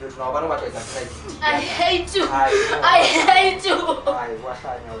 I hate you. I hate you. Ai, wa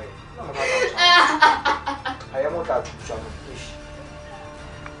hlanya we. Ai mo tla tswa mo fish.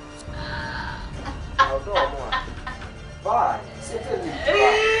 Au do mo. Bye. Settle it.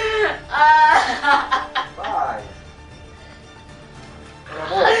 Bye.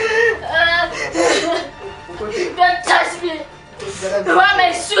 Don't touch me. Why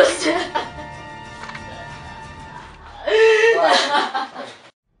my shoes?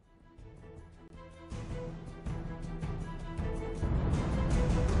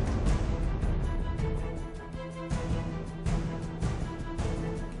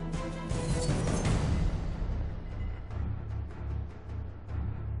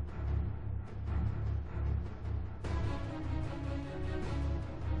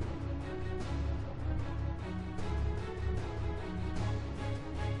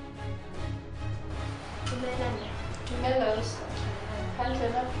 Mellows. Country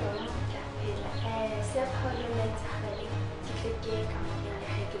not from. Se parliament hari dikeke kamera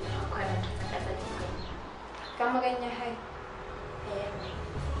hai ke ba khwana tsa ka tsa kamera nya hai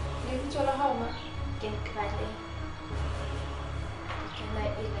le ditsola ha uma ke nkrale ke na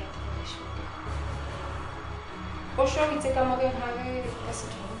ile ke shute o sho itse kamera ha ka se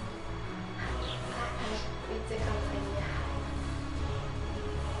tlo itse kamera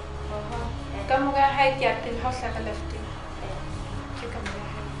hai kamera hai ke a til house la left ke kamera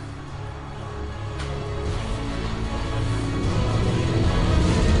hai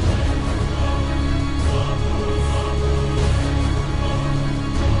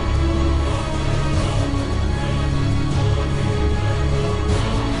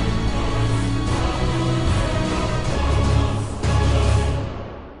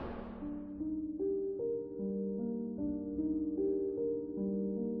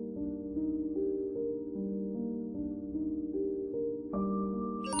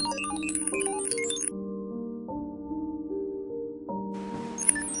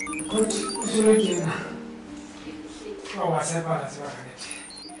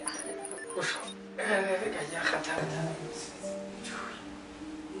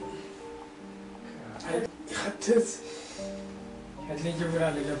At least you will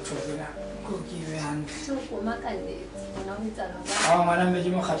have a laptop. Cookie and So, Makale, when I'm with a oh, Madame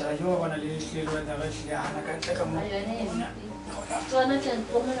Majimokata, you want to leave with the rest of I can take a moment.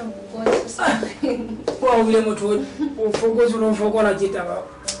 Well, we are to focus on Phokojoe.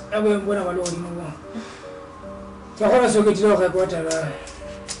 I will put our Lord in the room. So, how does it look like whatever?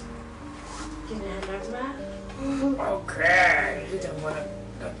 Okay, you don't want to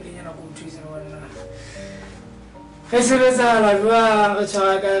put in a good trees and whatnot. Festivals are a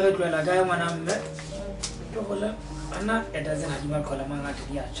child when a guy when I'm met. It doesn't have to call a man at the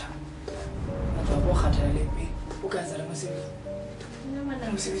yacha. I walk at a lady who can say,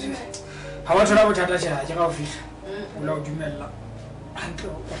 I want to know what I charge of fish. Lord Jumella. And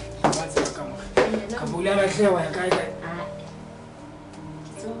what's the come? Kabula, I clear why I guide it.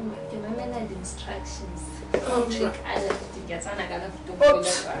 So, can I manage instructions? Oh, trick, I left to get on. I got to go.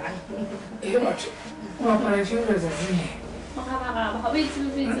 Well, my children are free. How is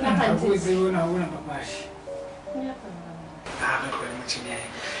it? I was the one I want to bash. I don't know much in there.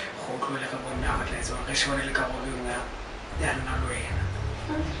 Who like a one nowadays or a show like a woman now. They are not way.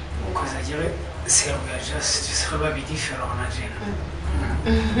 Because I say we are just probably different on a gym.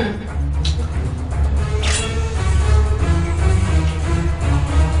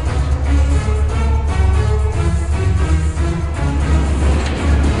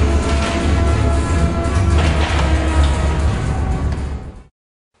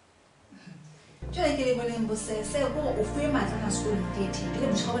 Se go o fe matla ka school theater ke le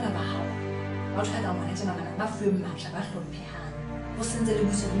motho bona ba hao ba tshwara ka ngwana tsena kana ba fe matla ba hlomphehang go sentse le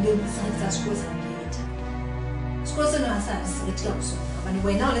buso le buso tsa school sa theater school se no asa se ke tla go sona ba ni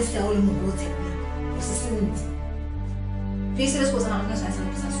wena o le se o le mo go tshepe o se sentse fe se le school sa ngwana sa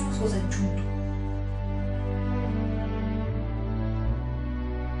school sa thuto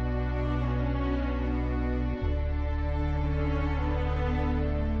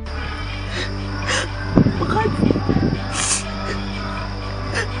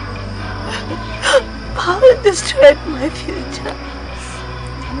Paul destroyed my future.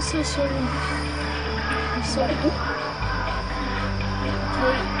 I'm so sorry. I'm sorry. Look.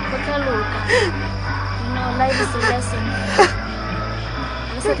 You know, life is a lesson.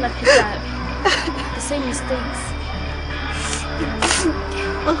 Let's not like people the same mistakes.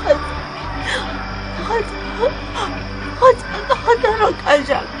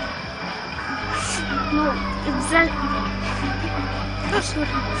 No, exactly. I'm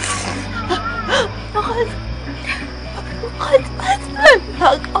sorry.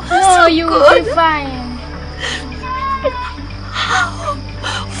 No, you will be fine.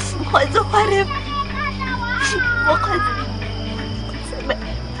 What if?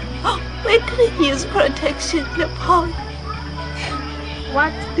 We didn't use protection, Paul.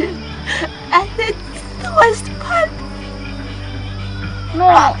 What? And it's the worst part. No,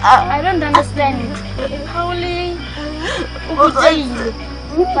 I don't understand. Pauli obeyed,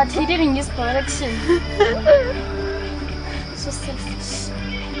 but he didn't use protection. So selfish.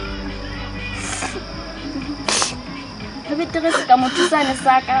 Maybe Teresa kamutusane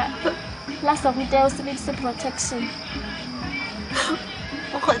saka last of it else with the protection.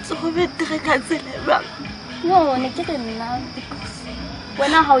 No, I didn't now because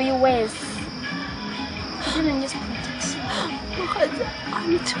when how you wears, he didn't use protection.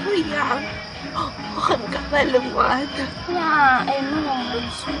 I'm too young. Yeah, I know. I'm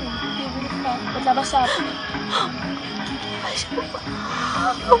sorry. You will fall. But I'm sorry.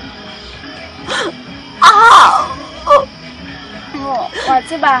 No,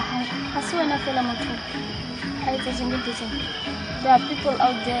 what's about? I saw an affair. I there are people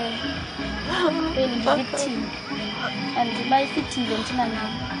out there being victim and by victim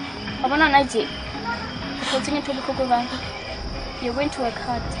I want an idea. Continue to look over. You're going to work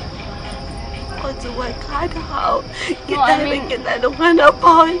hard. To work hard? How? You no, I mean, get that one up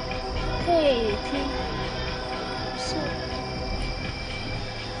on. Hey, please. So.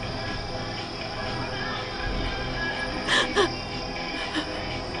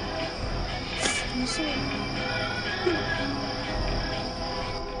 I'm sorry.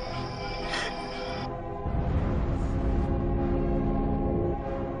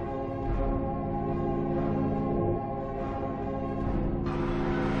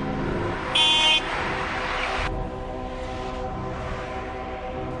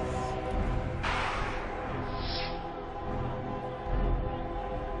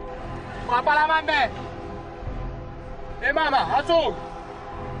 Hey mama, hatu.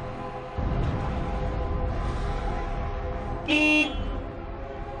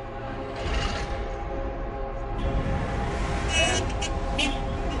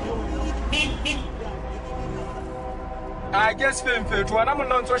 I guess film to one I'm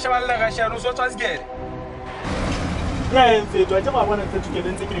not so sure like I so just get. Yeah, mfethu athi wabona mfethu ke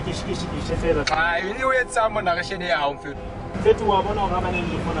lentseke ke shikishe fela. Hayi, ni wethu sama na kashene yawo mfethu. Mfethu wabona ngaba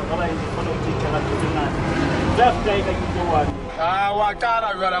nendifuna ngaba indifuna ukuthetha kanti after eka ke one. Ah, waqala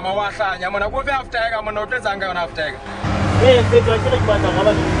yona mawahlanya mona kufe after eka mona utenza ngayo na after eka. Mfethu akile kubanza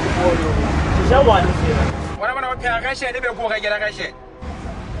ngaba nendifuna. Sishawani fela. Wona mona upheka kashene bekuka kela kashene.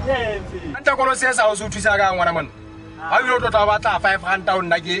 mfethu. Anta kolo sesa o thusa ka ngwana mona. Ha yo tota ba tla 500 down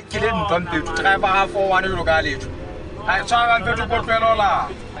na ke le ntwa mfethu driver ha 41 yo ka letho. Ai tswa mfethu ko tlwelo la.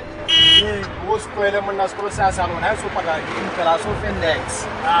 Wo skwele mona skolo sasa lona ha so paka impela so index.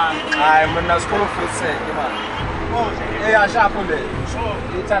 Ai mona skolo fetse ke ba. Eh a shapo le. So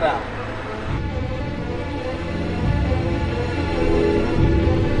itara.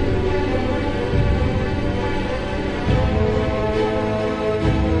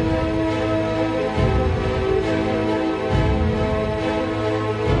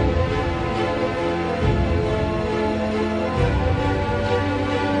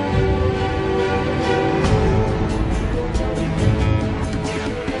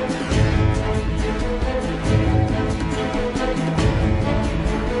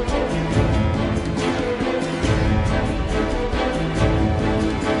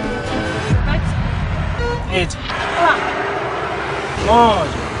 Oh.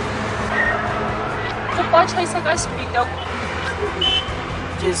 Ku pode fazer essa gaspida.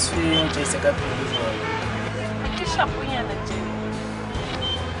 Just eka Pheello. Que chapunha na gente.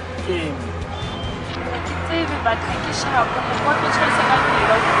 Ke. Que teve bateu que chapo. Ku pode fazer essa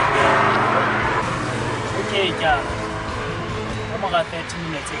gaspida. Okay, ja. Uma ga 30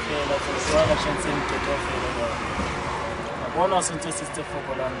 minutes fela so swa ga chance mthetho fela. Bona sonto sister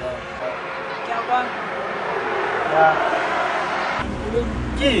Phokolanda. Que agora. Ya.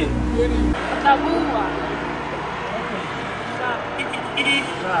 Ke. Tá boa. Ja.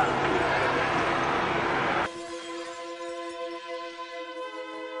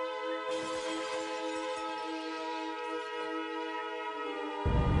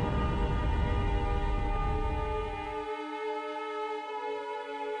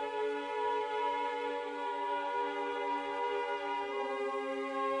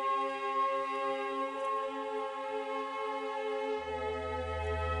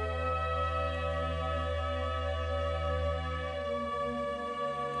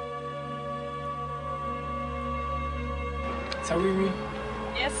 Sawiwi.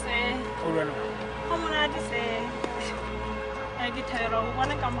 Yes, sir. Olwana. Como na disse. É que terá o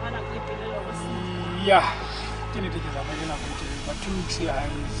bana kamana ko ipelelo go se. Yeah. Ke ne ke tla ba dina go tse ba 2 weeks ya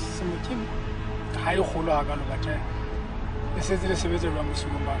se motim. Ha e kholo ha ka lo batla. E setse le sebetse lwa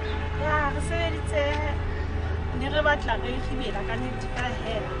mosulong ba. Ya, re sebeditse ne re batla re khibela ka nnete ka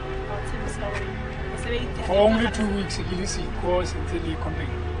hela. Ba tsebisa hore re sebeditse. For only 2 weeks ke le siko sentse le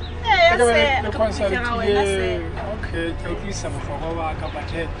company. Yes, sir. Okay, ke utlwisa bohlokwa ba ka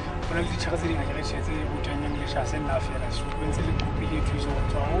bathe bona le ditšhaka tse dingwe ke re tshetse go tanyang le sha se nna fela so ntse le kopile thuso go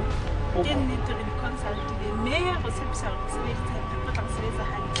tswa go ke nnete re di-consultile mme go tshepisa gore sebeditse re tla go sebetsa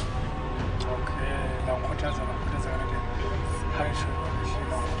hantle. Okay, la nkgothatsa ka teng ha e sholo le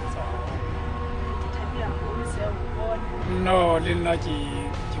shela nkgothatsa thabile haholo seo o bona. no le nna ke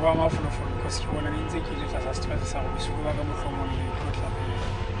ba mafolofolo because ke bona ntse ke le tlasa stress sa go bisugo ba ka mohlomong le go tla be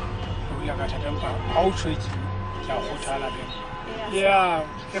go ya ka thata empa ha o tshwetse ke a kgothala le yeah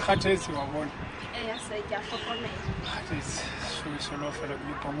ke kgathetse wa bona ya se ke a hlokomela kgathetse so lo fela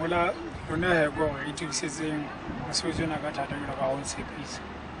ke pomola lona he go re itisetseng mosebetsi ona ka thata ke ba ho ntshepisa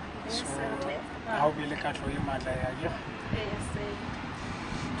so ha o bile ka tlo e matla ya ke se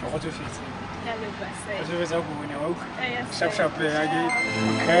ke go tsofetse ya le ba se go tsofetsa go bona wa sharp sharp ya ke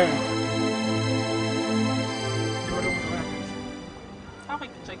okay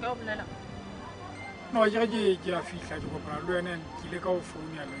no ke a fihla ke kopana le wena ke ile ka o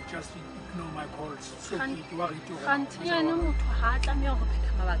phone ya just ignore my calls so ke wa rito Khantiane motho ha tlameha go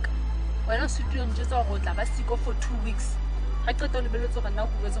pheka mabaka wena se tlo ntsetsa go tla ba siko for 2 weeks ha qeta le beletse go nna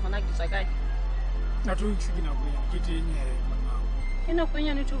go betse gona ke tswa kae na 2 weeks ke na go ke teng mama ke na go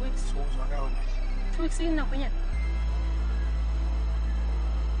nyane 2 weeks so zwa ka ona 2 weeks ke na go nyane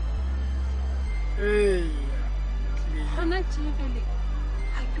hona tshivele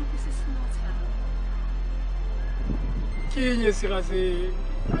ha ke go se sena tsana ke nye se ga se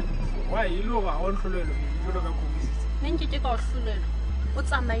wa ile ga o ntlolelo jolo ka komisitse neng ke ka o hlolela o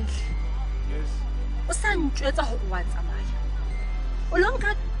tsamaile yes o sa ntjwetsa go wa tsamaya o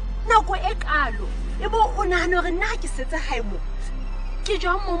lonka nako e kalo e bo o nahana gore nna ke setse haimo ke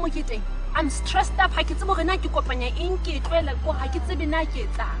jwa mo ke teng I'm stressed up ha ke tsebo gore na ke kopanya eng ke tlwela go ha ke tsebe na ke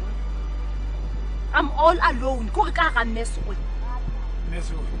etsang I'm all alone. Go ka ga mess o.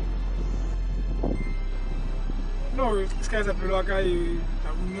 Mess o. No, this guy's a blow guy.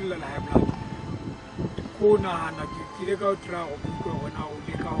 I'm not like blood. Go na ke le ka tra go go gona o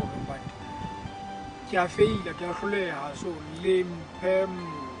le ka go but ke a faila ke a hloleha so le mphem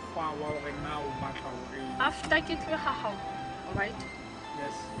kwa wa re na o matla gore After ke tlo ga how, all right?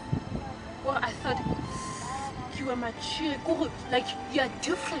 yes. Well, I thought you were mature. Go like you are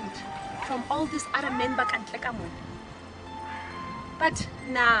different from all these other men back and like amon. But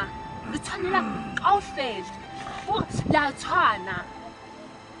nah, le tshwanela kaofela. Go la tshwana.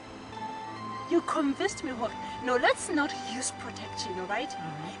 You convinced me, no, let's not use protection, all right?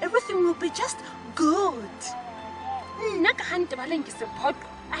 Everything will be just good. I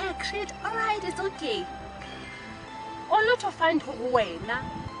agreed, all right, it's okay. Only to find when,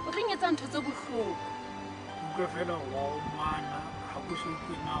 bring it on to the buffalo. Go fellow woman, how was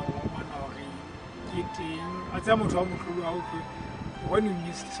you now, woman or eating? At some time, when you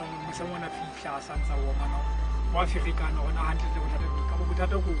miss someone a few class and a woman, or if you can, or a hundred,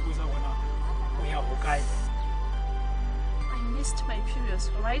 I missed my periods,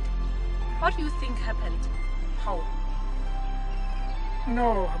 right? What do you think happened? How?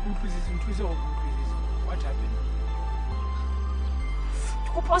 No, what happened?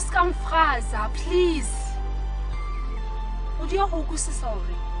 Kuposkam fraza, please. Would you go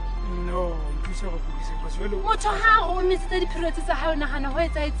sorry? No, what ha o miss the periods is a how na hana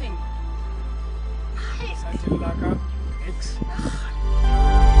where I think. Satilaka X.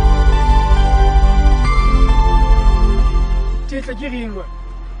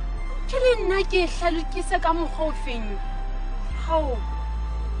 Killing Nike, Salukisa Gamofin. How?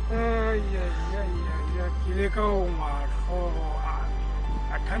 I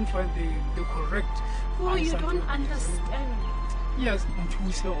can't find the correct. Oh, you don't understand. Yes,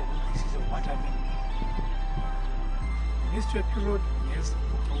 this is what I mean. Mr. Pilot, yes,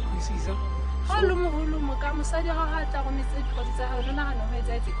 this is a. Holumu, Kamusadi, how hard I miss it for the Haruna.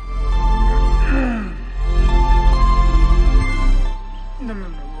 No,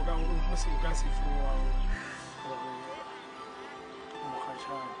 what's the gas for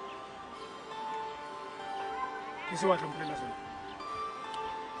this is what I'm playing.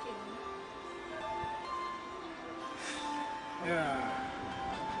 Yeah.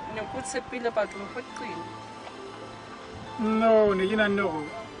 No, what's a pill about what queen? No, you know,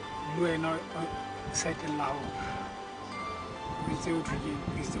 you are not settled now. We still drinking,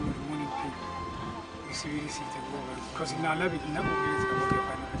 we still with money. We see really see the world because in our life, in our ways, I'm okay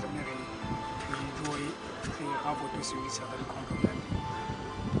for enjoy the about to see this other content.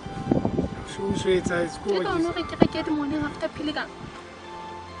 So it's good. I don't know if I get the money after Piligan.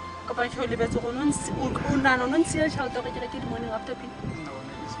 About your liver, so non see a child to get the money after Piligan. No,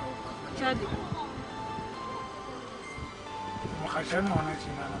 Charlie. Mahashan on it,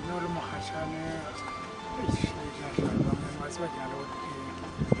 and no Mahashan.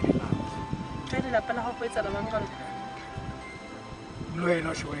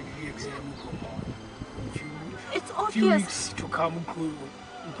 It's obvious. Few weeks to come,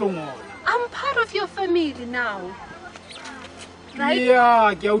 I'm part of your family now. Right?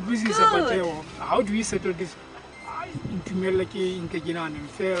 Yeah, how do we settle this? Into me like in Kajinan and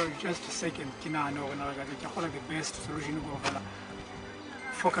fair just a second, Kinano, and I got the best solution.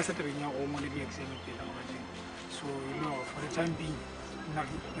 Focus at the woman the exam. So, you know, for the time being,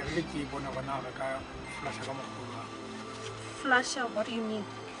 Flasher, what do you mean?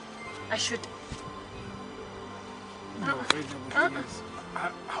 I should. No,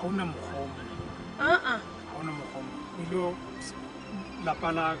 how home. You know, La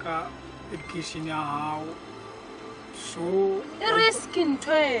Palaga, education, how so. A risk in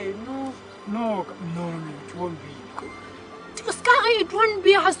train, no, it won't be. Scary, it won't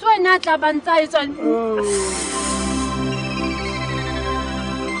be a swear not Labantais and.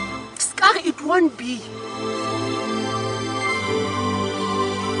 Scary, it won't be.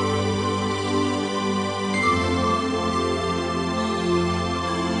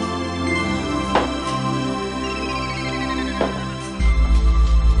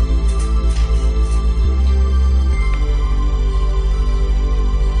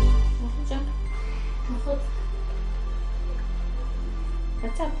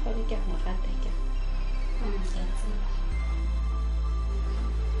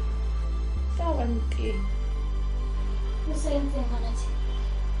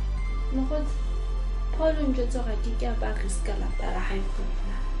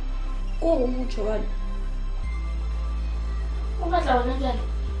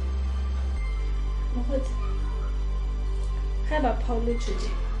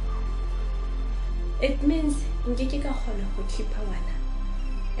 It means nkeke ka kgona go keepa ngwana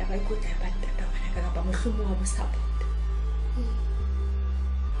ya ba ikotla ya bantata ngwana ka kapa mohlomong wa bo support.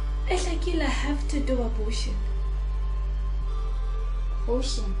 It's like I have to do abortion.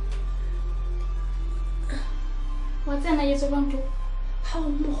 Abortion? What's an idea of how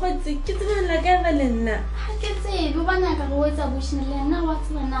much it gets like Evelyn? I can say, you want to go with abortion and now what's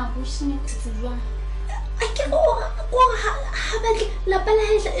an abortion? I can go have la bella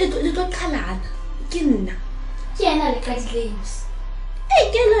little calan. Ginna. Jenna, the guy's names.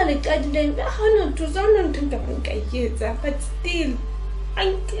 I cannot like them. How not to sound think about it, but still,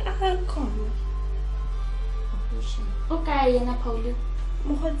 I can't come. Okay, Yana Paulo.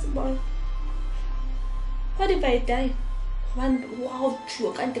 What's boy? What if I die? One wow,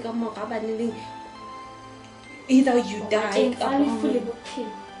 you can't take a more abandoning. Either you die or I'm fully booked.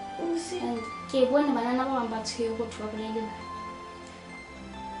 And gave one banana one but to go to a lady.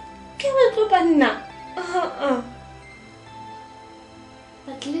 Give it to banana.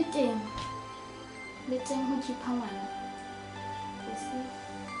 But little who keep on. You see?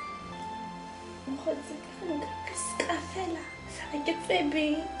 What's it? Fella. I get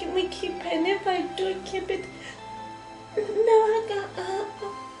baby. Can we keep it? And if I do keep it, no, I can't.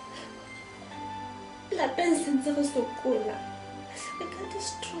 La pension is so cool. I can't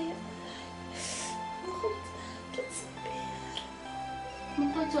destroy it.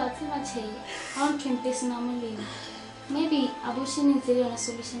 I don't think this normally. Maybe abortion is a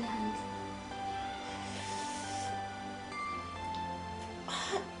solution hand. I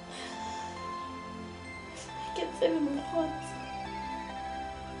get them hot.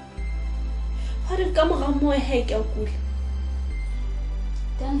 What if come around more heck or cool?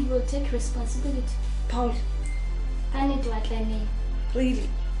 Then he will take responsibility. Paul, I need to attend me. Really?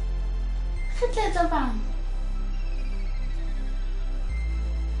 Let's go.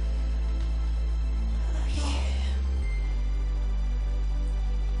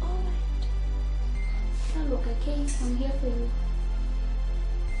 Look, okay, I'm here for you.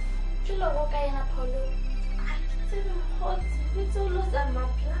 You look okay in Apollo. I can't even hold you. It's always on my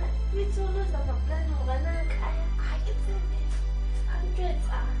plan. It's always on my plan. I can say it. Hundreds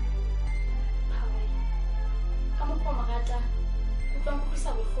are. Come on, Marata. You don't push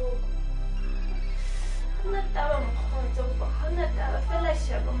up with folk. I'm not that I'm not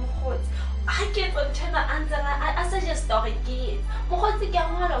fellowship. I can't turn the answer. I suggest story kids. Mohot the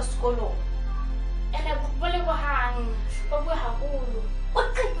young of school. And I will go hang. But we have all.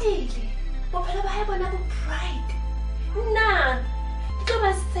 What could daily? What will I have another pride? None. You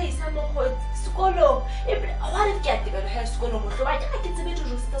must say some of school. What if get the hair school? I can't get the bit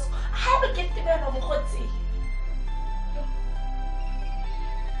of roosters. I haven't get the bed of Hotzi.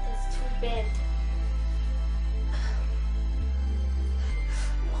 That's too bad.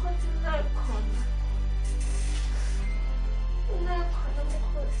 What's not con? Not con.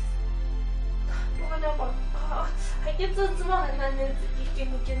 I get so small and then you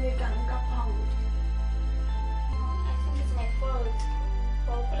can ganga pound. I think it's my fault.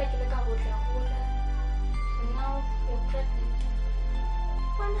 But I feel like you look at what you're and now you're pregnant.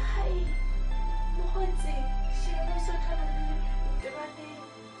 One high. What's it? She was so tired of the money.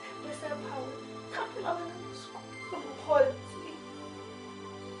 There's a pound. Couple of school. What's it?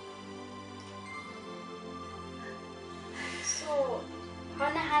 So,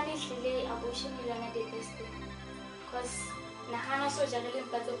 honey, she abortion is not the best thing. Because Nahana so generally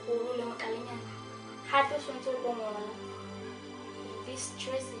but the poor room Kalina had to swim to Bomona. This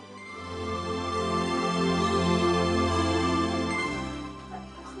Tracy.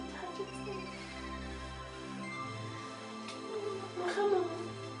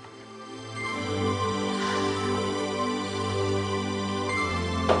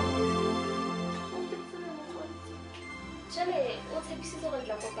 Chale, what's a piece of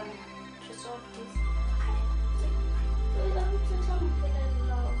la copana to solve this?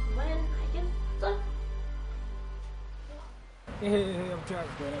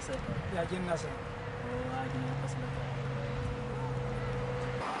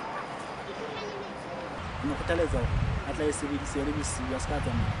 Kgothaletsa hore a tla e sebedise le bosiu a se ka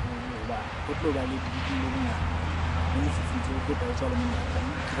tsamaya hoba ho tlo ba le ditlo bongata le mofufutso o tlo tswa le mongata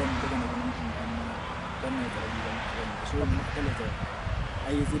kirente kana le motho ka nna etsa di so kgothaletsa a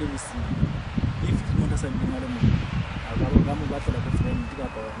etse le bosiu if motho sa ntse le mo a ba mo batla le friend ka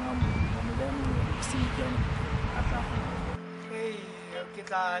pa ona mo le mo bosiu ke ona a tla ke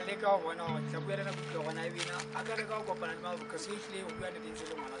tla leka go bona gore tla bua rena botlo gona ebina a ka reka go kopana le maboka se ehlile o bua ne dintse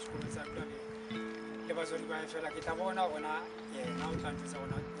le ngwana sekolo sa tlone le batswadi ba fela ke tla bona gona yena o tla ntse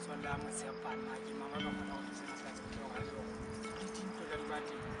gona tswalla motsheapana ke mama ka mona go tsena ka tse go ga le go ditintlo ka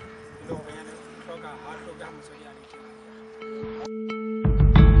dibati le go banyana hloka ha hloka motswadi a le teng.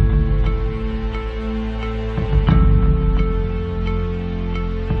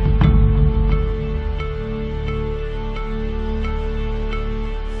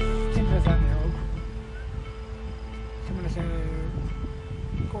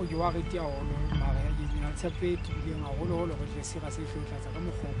 Wa re tia ho mara ya ke dina tshepe ke bileng a holo holo go tle se ga se hlotlatsa ka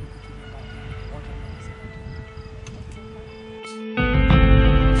mokgwa o ke ba teng go tla se ka teng.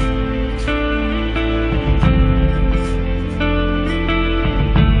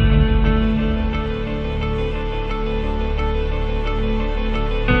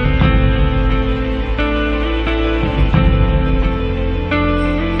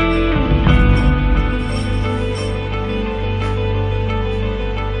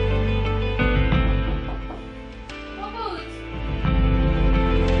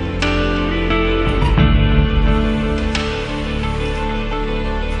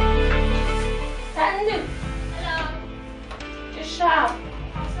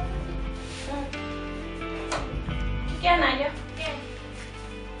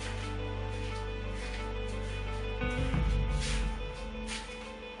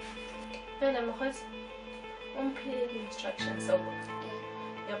 Instructions so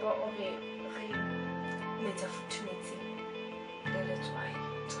yeah, but okay, that's why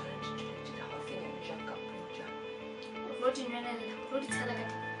trying to do the whole thing and jump up and jump. What do you mean? What did you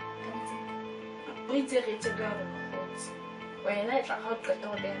we did it together. When I try how to get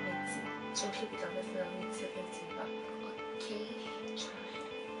all them, so keep it up with the okay.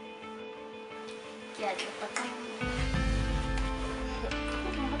 Yeah,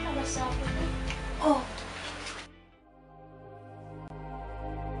 oh.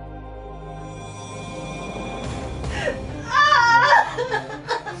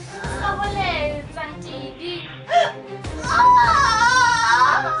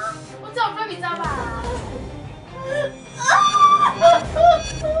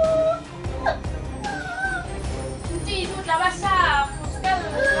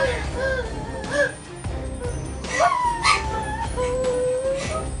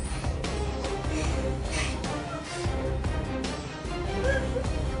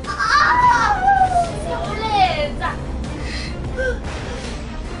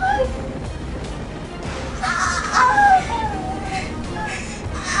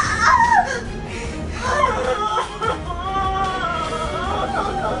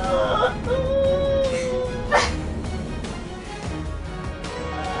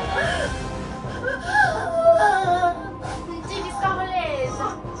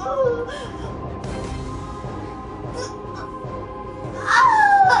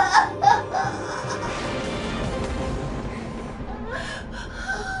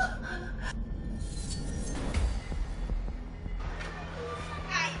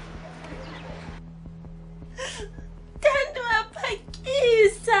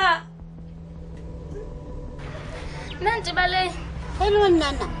 Hello,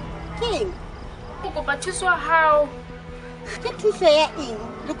 Nana. King. Look at you so how. Get to say in.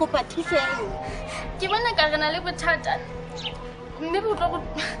 Look at you say in. Give me a garden a little tata. Maybe we'll go.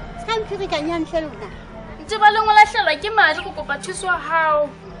 Some people can young Seluna. Jibalong, I shall like you, my look at you so how.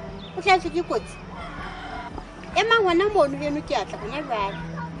 What else did you put? Emma, one more than you get.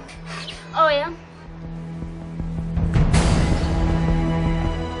 Oh, yeah.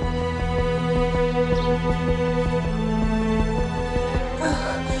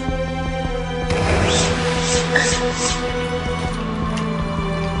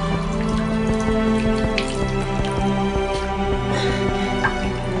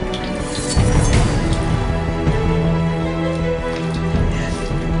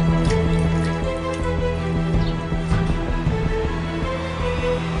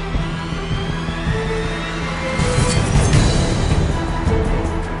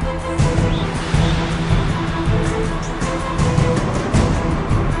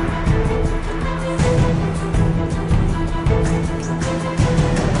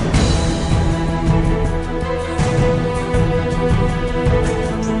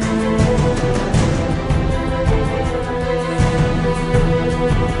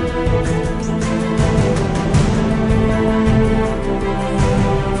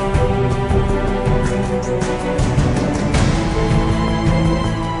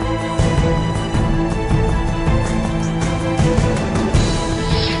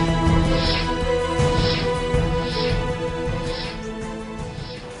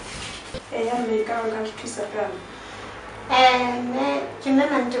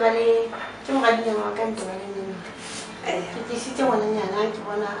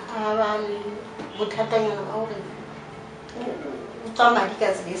 tswa madi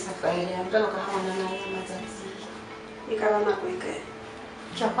ka tsela e sa tlwaelegang jalo ka ga ngwana na ya matsatsi e ka ba nako e kae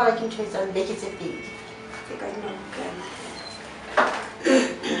ke a kgwala ke ntho e tsang beke tse 2 ke ka dinako kae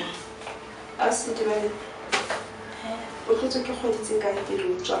a se Tebale o tlotse ke kgweditse kae pele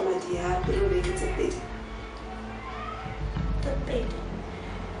o tswa madi ya pele o beke tse 2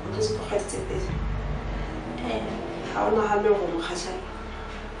 o tlotse ke kgweditse 2 ga o nagane gore mokgatšhane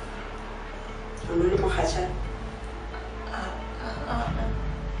o no le mokgatšhane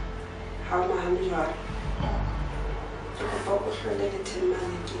ga o nagane jalo ke kopa o tlhole le 10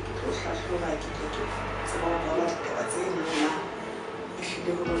 minute ke tlo tlhatlhoba ke tle ke tseba go bona ditaba tse nna e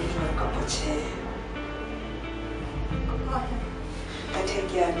tlile go bone jalo ka potšhe ka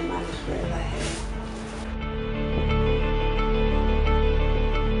theke ya le maletlhoela hela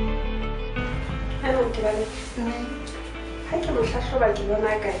hello Tebale ga ke motlhatlhoba ke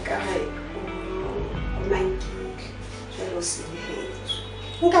bona kae ka ge o mankile jalo o senyegetse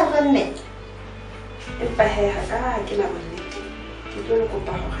nka ra mme empa he ga ka ga ke na bonnete ke tlo le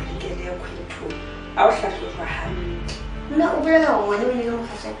kopa gore dikele ya quinto a o tlhatlhoba gantle mme o bolela gore ngwane o ne le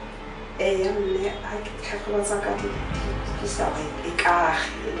mokgatlhane ya mme a ke tlhatlhoba tsa ka disa e kage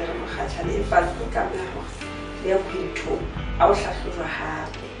e le re mokgatšhane empa le go tlameya gore le ya quinto a o tlhatlhoba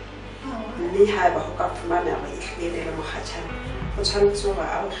gape mme ga e ba go ka fumana gore e tlile le le mokgatšhane go tshwanetse gore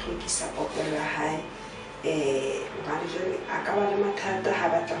a o tlhokisa popelo ya gae gobane jale a ka ba le mathata ga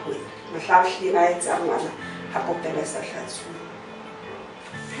batla go motlha o tlile ba etsang ngwana ga popelo e sa tlhatsong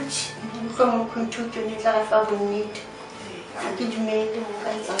motlhomong quinto ke yone e tla re fa bonnete ga ke dumele go ka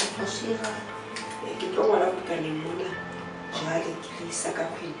etsa gosira ke tlo ngwala bukaneng mona jale ke le isa ka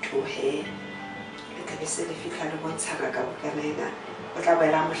quinto he le tlabe se le fitlha le bontshaka ka bukana ena o tla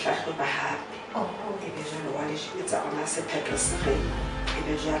boela motlhatlhoba gape ebe jale wa lešome tsa gona sephetho se ge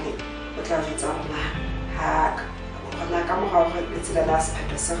ebe jale o tla jetsa gona gona ka morago letsela la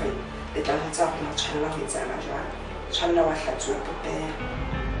sephetho se ge le tla jetsa gona o tshwanela go etsala jalo o tshwanela wa hlatsiwa popelo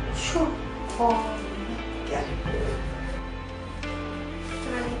ke a leboa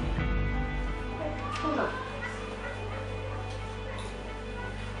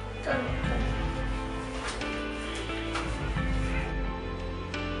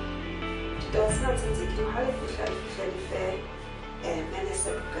That's not something you have to fair menace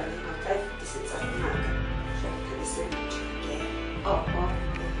of going of life. This is a man. Shall listen again.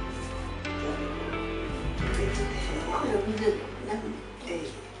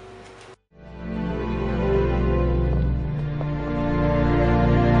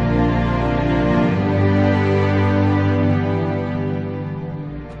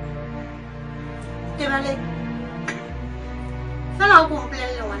 Tebale fela o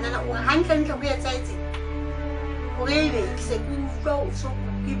kompolelle ngwanana o gantlentle go etsaetse gore ebe ke se ke utlwa o so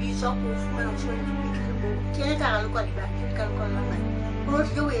ke bitswa go fumana o tshwane ke pitlile mo ke ene ka ga lekwadi ba ke ka lekwalo la mane gore o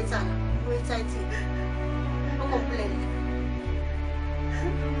tlile o etsala o etsaetseng o kompolelle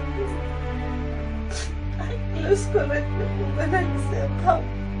le sekolo ke bona ke sepha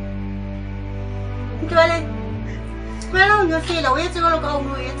Tebale mela o nyofela o etse jalo ka o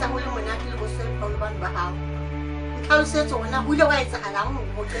ne o etsa go le monate le bosepa le bane ba gago tlhalosetso gona go ile wa etsagalang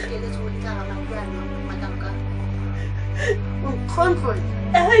go qeteletse go letlaga mabuana matanka o control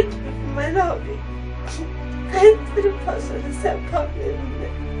mana gore ga etse diphoso le sepha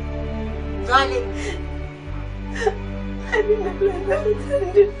jale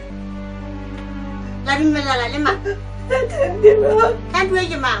la dumelela le ma thandiwe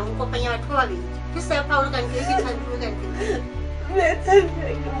ke mang o kopanya batho ba babedi ke sepa o le kante ke thandiwe kante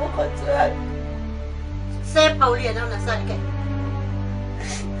ke mokgotsi waka sepa o le yena o na sa le kae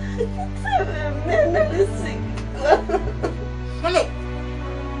mena le siko hele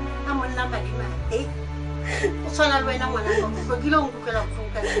a monna badima o tshwana le wena ngwana ka o tlhokile o nkutlwela botlhoko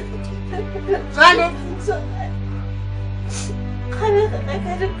ka sephethe jale gabe ga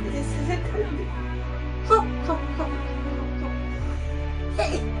ka dipilisi le thandi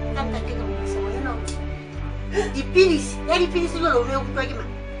dipilisi ya dipilisi jalo o ne o kutlwa ke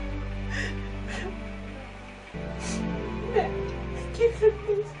mang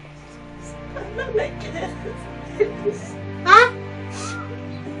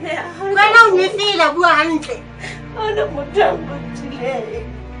wena o nefela bua gantle ona motho a mbotileng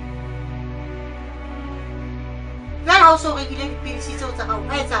jale ga o se o rekile dipilisi tseo tsa gago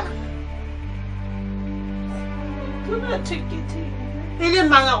ga e tsala e le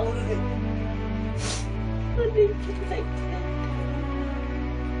mang a golile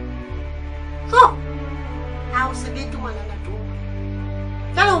ga o sebete ngwanana to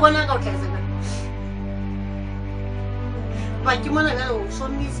jale o bona ka o tlaetsana ba ke mona jale o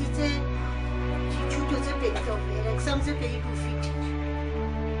somisitse dithuto tse pedi ka ofela exam tse pedi o fetile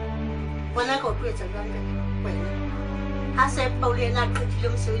bona ka o tlo etsa jwang wena ha se Paul ena a qetile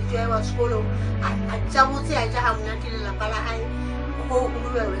mosebetsi wa sekolo a tsabotse a ja ha monate le lapa la hae go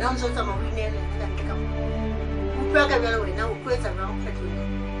bua wena o ntse o tsamaya o inele ka ntle ka moo o bua ka bjale wena o tlo etsa jwang phatlhong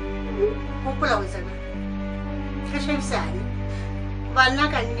gopola o etsa jwang ke shebisane bana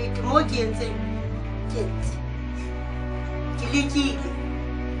ka nnete mo ke entseng ke ntse ke lekile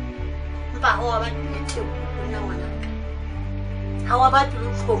mpa o ba tletse nna ngwana ha wa ba tlo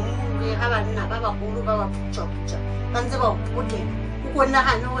tlhomure ga banna ba bagolo ba ba putsa ba ntse ba putte o kona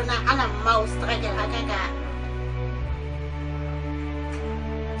hana wena ana mma o struggle ha ka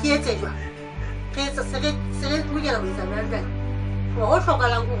ke etse jwa ke etse se re tloela go etsa bjang bjang go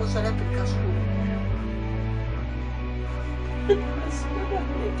hlokalang go swela pele ka sekolo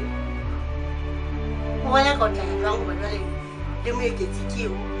o bona ka o tla jwang go ba jwale le moeketsi ke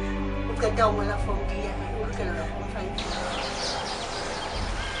eo o qeta o ngola form D ya hae o lokela ga form 5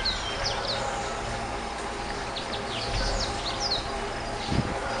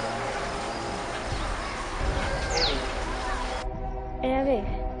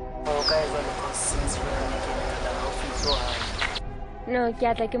 No, ke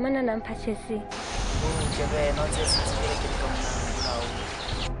atla ke mona nang purchase.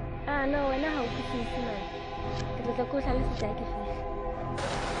 No, wena ha o kutise man. Ke tla go tlhalosetsa ke fihla.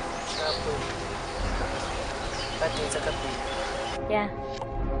 Ya.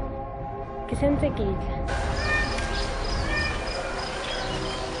 Ke sentse ke tla.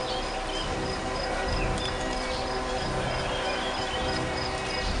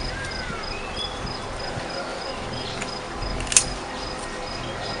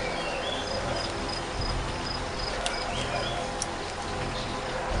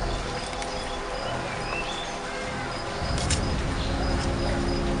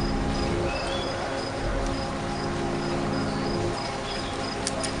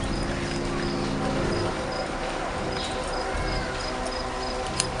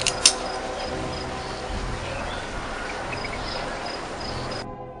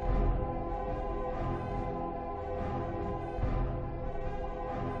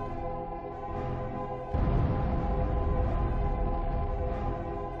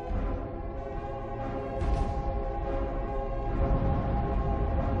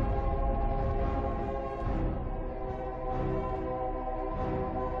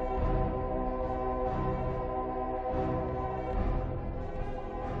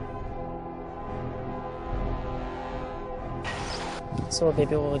 So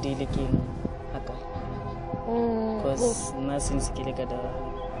baby o di leking aka because nothing skile ka da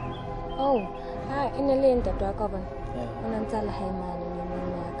ina le nta to ka bona ona ntsa la hae mane le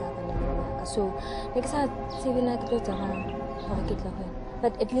nna ka bana le nna so ne ke sa tsebina ke tlo tsama gore ke tla go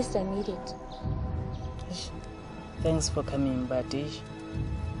but at least I made it. Thanks for coming but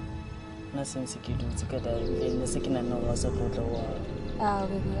nothing skile do ka da le se ke na no wa support wa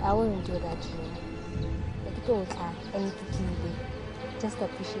baby I won't do that to you like it all time and just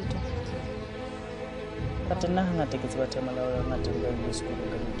appreciate it. But now I'm not taking it to my lawyer, I'm not going to school.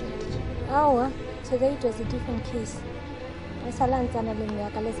 Today it was a different case. I was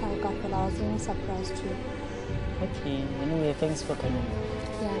really surprised too. Okay, anyway, thanks for coming.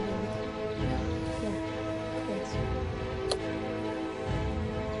 Yeah, thanks.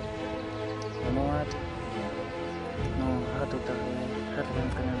 You know what? No, I had to tell you, I had to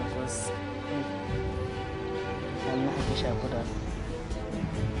tell you because I'm not happy about that.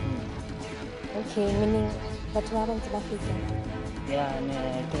 Okay, meaning that you haven't left it yet? Yeah,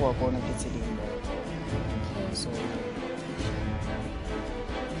 I do work on it. Okay. So,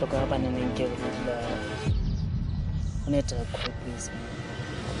 look up and then get the network, please.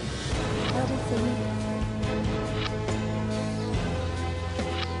 How do you feel?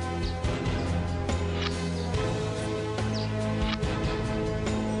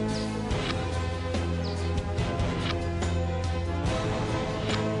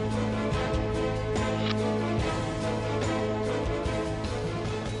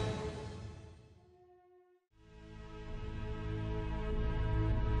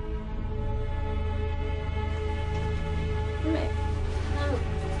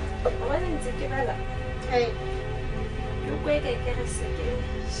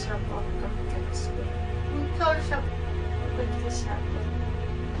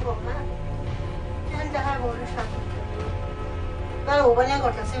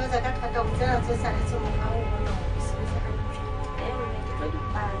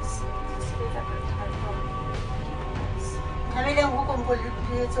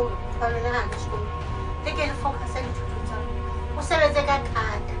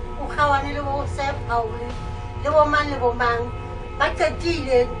 le bomang ba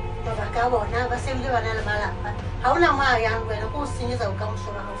qetile mabaka a bona ba se bile ba na le malapa ha ona mo a yang wena ko o senyetsa o ka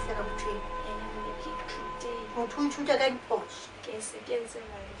mosola ga o fela mothong motho o ithuta ka diphoso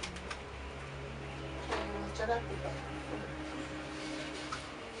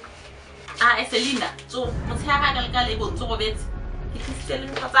Selina, so motshehara ka le ka lebo ntse go betse ke tlisitse le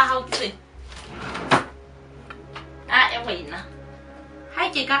ntho tsa hao ke tsena wena ha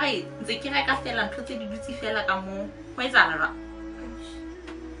ke ka re ntse ke reka fela ntho tse di dutse fela ka moo go etsana jwang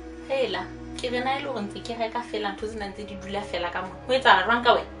hela ke re na ile go ntse ke reka fela ntho tse ntse di dula fela ka moo go etsana jwang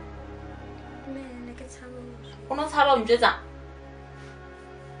ka wena o no tshaba o ntjwetsa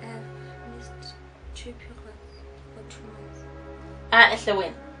ehle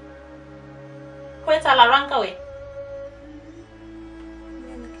wena go etsala jwang ka wena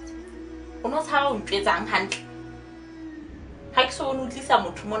o no tshaba o ntjwetsang hantle ha ke so o utlisa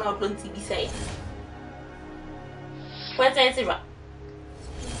motho mona o tlo ntsebisa ena go etsetse jwang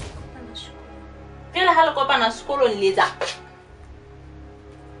pele ha le kopana sekolong le etsa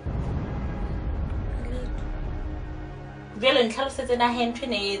jwale ntlhalosetse na he ntho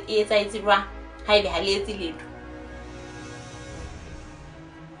ne e etsaetse jwang ha ebe ha le etse letho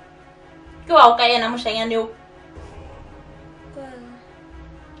ke wa o ka yena moshanyane o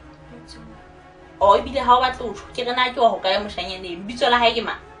o ebile ha o batla utlwa ke re na ke wa go ka ya moshanyane lebitso la hae ke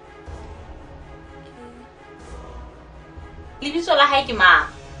mang lebitso la hae ke mang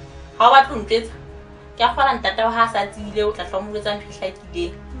ha o batla ntwetsa ke a kgola ntata wa ha sa tsile o tla tla mo letsa ntho e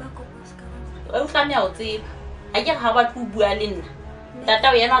hlakileng o tlameha o tseba ha ke ha o batla o bua le nna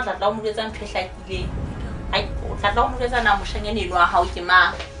ntata o yena o tla tla mo letsa ntho e hlakileng o tla tla mo letsa na moshanyane wa hao ke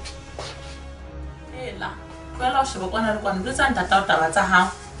mang hela kwela o sheba kwana le kwana o letsa ntata o taba tsa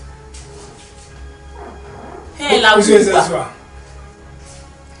hao hela o bua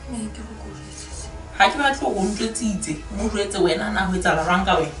ha ke batla go ntwetsitse mo jwetse wena na ho etsa la rang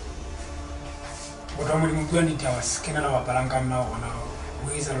ka wena o tla mo di mo bua di taba se ke na la ba palang ka nna gona o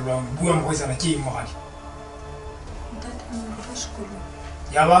etsa le rang bua mo go etsa ke mo gadi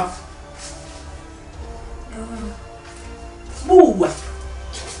ya ba bua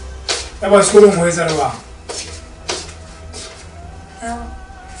ya ba sekolong mo etsa le bang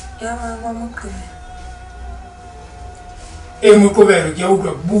ya ba mo ke e mo kobelo ke a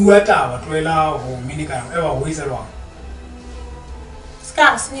utlwa bua taba tloela go minikana e ba go etsa le bang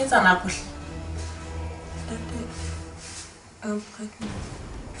ska se etsa na puhle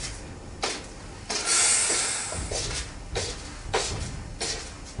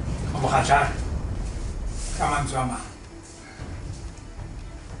mo khatla ka mantswe a mang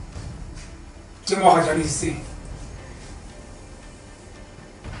ke mo khatla le se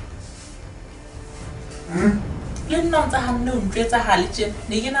le nna ntse ha nne o ntwetsa ha le tjena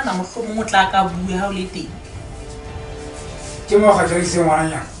ne ke nana mohlomong o tla ka bue ha o le teng ke mo khatla le se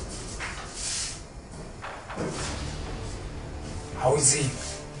ngwananya ha o tsebe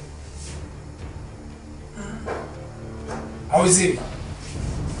ha o tsebe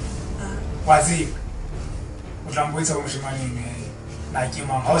wa tsebe o tla mpoetsa go moshimane na ke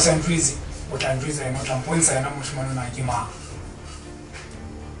mang ha o sa ntwetse o tla ntwetsa ena o tla mpontsha ena moshimane na ke mang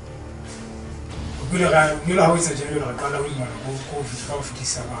Bila ha o etsa jalo re qala ho imana go fitla go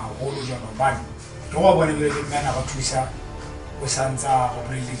fitisa ba holo jalo bane ke go bona bile ke nna ga thusa o santsa go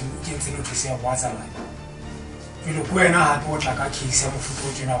bolele ke ntse no thusa go watsa la pele go wena ha o tla ka case ya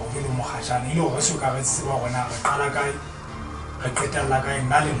mofuto o tsena go le mo khatshana ile go se ka re se ba gona re qala kae re qetella kae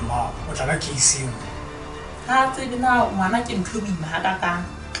nna le mma o tla ka case eo ha tse bina ngwana ke ntho boima ha ka ka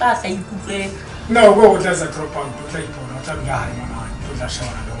tla tla ikutlwe na go tla sa drop out o tla ipona o tla ga ha mona o tla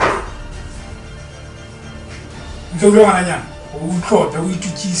shawara le ntse o le ngwananyana o utlhope o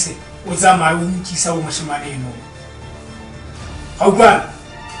itukise o tsamaye o nkisa o moshimane eno ga o bua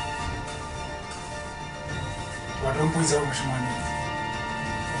wa don't put o moshimane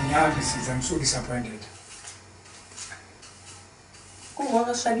I'm so disappointed go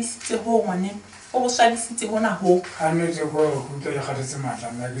go swabisitse ho ngwane o go swabisitse bona ho a netse go tla ya khatsetse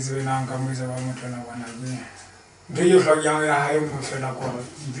matla nna ke se nang ka mo isa ba motho na bana ke yo hloya ya hae mo fela go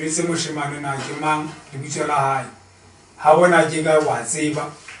ntse moshimane na ke mang le bitso la hae ha bona ke ka wa tseba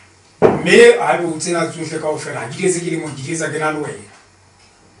me a be o tsena tsohle ka o fela ke dise ke le mo ke ditsa ke na le wena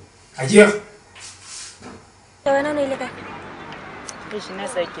a ke wena no ile ka Krishna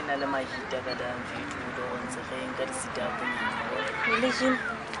sa ke na le mahita ka da mfito do ntse ge nka di sita go religion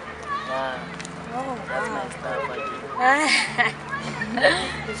oh that's my stuff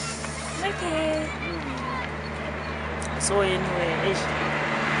okay so anyway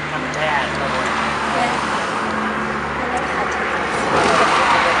I'm tired of it.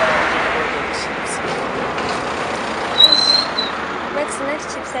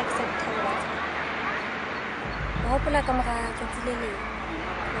 chips ya ke sa di thabelang. Wa hopola ka mora tsatsi le leng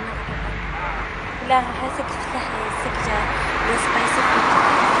rona ra kopana. Pula ha se ke fihla hae se ke ja lo spicy food.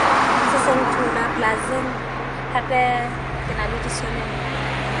 Se seng tuna plazin hape ke na le disone.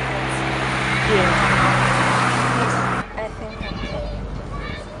 I think I'm pregnant.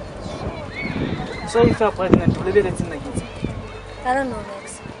 So if you're pregnant, will you be letting like it? I don't know,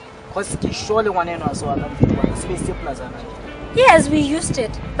 Max. Because surely one end was one space plaza. Yes, we used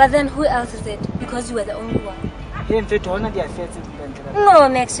it, but then who else is it? Because you were the only one. In fact, one of the affairs. No,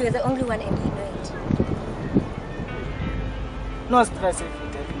 Max, you were the only one and you know it. No stress if you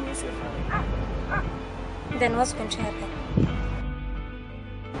tell me yourself. Then what's going to happen?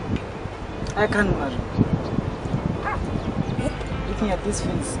 I can't marry. Looking at these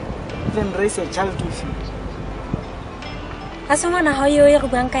things, even raise a child with you. As someone how you are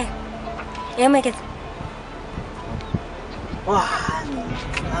going to make it.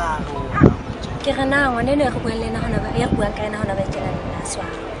 Kira na ngwane ne go buelle na hona ba ya buang ka ena hona ba tsena nna swa.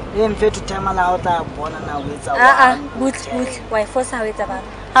 Em fe to time la hota bona na o etsa wa. But why force how etsa ba.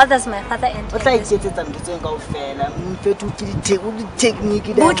 How does my father enter? O tla iketsetsa ntse ka ofela. Mfe to ke di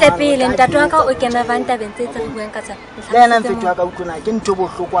technique da. Butle pele ntato wa ka o kena vanta bentse tsa go buang ka tsana. Le nna mfe to wa ka utlona ke ntho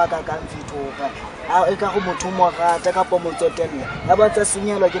bohloko wa ka mfito ka. A ka go motho mo rata ka po motsotella. Ya ba tsa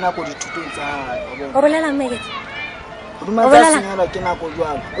senyelwa ke nako dithuto tsa hae. O bolela mmeke. Except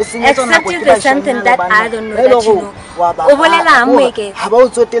if there's something that I don't know that you know. O bolela mmeke. Ha ba o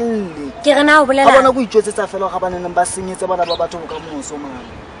tsotelle. Ke rena o bolela. Ha bona go itjwetsetsa fela ga bana neng ba senyetse bana ba batho ka moso mang.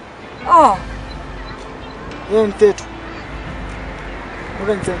 Oh. Mfethu.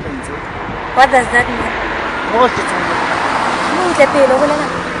 What does that mean?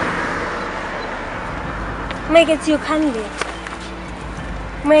 Make it you can live.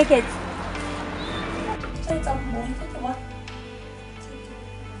 Make it.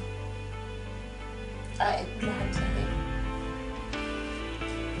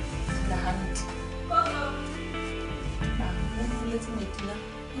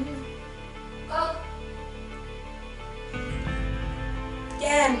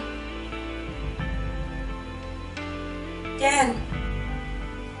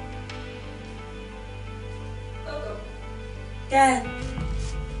 Ken.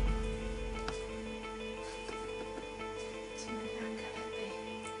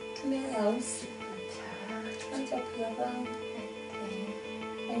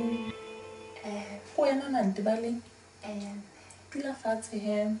 Go ena nante ba leng pila fatshe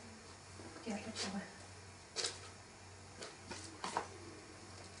he ke a leboga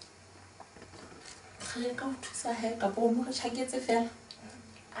ga ka o thusa he ka bo mo re tshaketse fela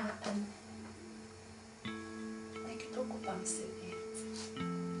ke tlo kopa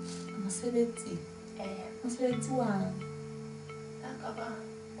mosebetsi mosebetsi wa ka ba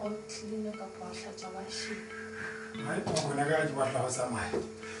o tlile ka po hlatsa ba shi ai o bona ga di batla go tsamaya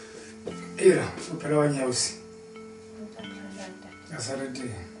era o phela wa nyausi sa re di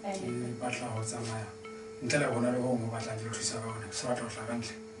batla go tsamaya ntela bona le go mo batla di thusa ka bona se batla go tla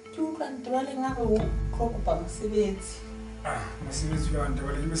kantle ke utlwa nte ba leng a go kopa mosebetsi mosebetsi wa nte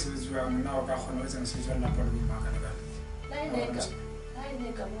ba le mosebetsi wa nna o ka kgona go etsa mosebetsi wa nna pa le maka le ka ne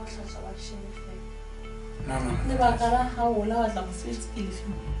ka mo hlatsa ba shi no le ba ka la ha o la batla mosebetsi ke le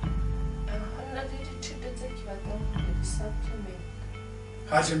fimo nna di dithuto tse ke batlang go di supplement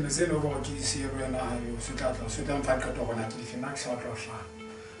ha je me se no go ke di se re na ha yo se tla mfa ka to gona di fina ke sa tlo hla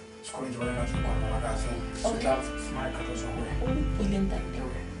skole di bona di kwa ba ka se tla fuma ka to so go o ile ntante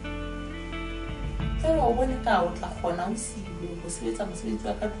tsela o bone ka o tla gona o sile go sebetsa mosebetsi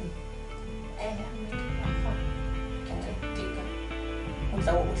wa ka tlung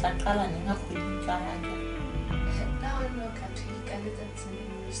o tla qala neng ga kgwedi ka ya ke no ka tla letsa tsene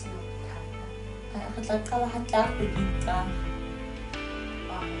mo sna re tla qala ha tla kgwedi ka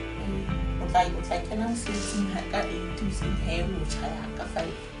o tla kena mosebetsing ha ka 8 using hair o tshaya ka 5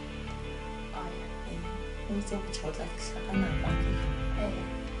 o tse go tshotla ka nako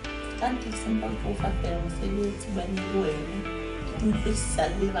ka ntle sempa go fa fela mosebetsi ba ne wena ke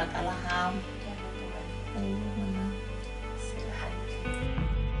utlwisisa le baka la hao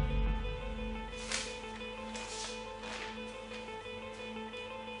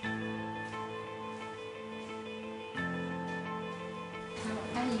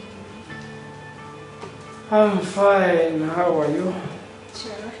I'm fine. How are you?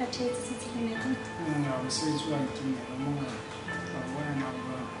 Sure, I had to sit in the room. I'm sweet one to me.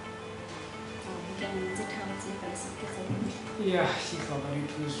 Yeah, she forgot it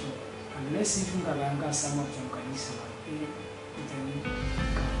too so. Unless if you can some of them can listen, then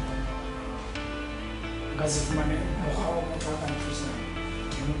because if money, how much I can choose.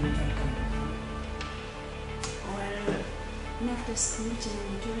 with that kind of Well, after school, I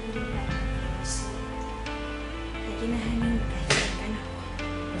do really like it. So, I didn't have any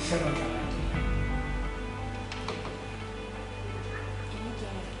I felt like that.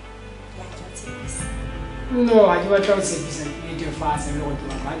 No, I do a job service and need to fast and load.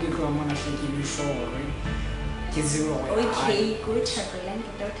 I do come on a shaky show. Okay, good.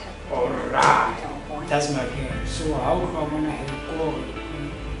 Alright, that's my game. So, how come I go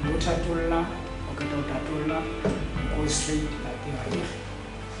Mutatula, Okatatula, go straight like the idea?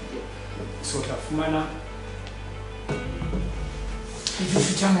 Sort of manner. If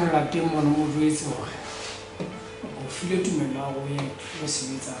you channel like them on movies or feel to me now, we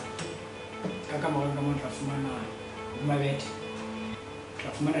see it. I come on the month of mana, my bed,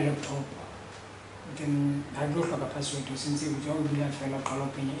 of mana laptop. Then I look like a password to since we don't really have a color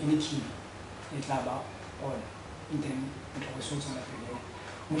penny any key. It's about all. Then it was also like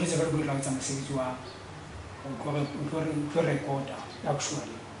a which is a very good like some say to our recorder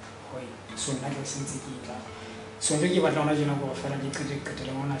actually. So not a sensitive. So we give a knowledge of Faraday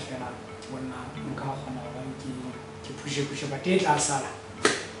Catalona when Mukahana to push a potato salad.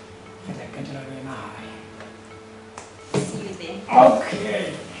 And I can't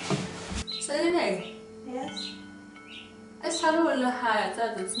okay. Selene. Yes. As I will hire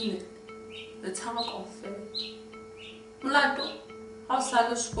that the town of Mulato,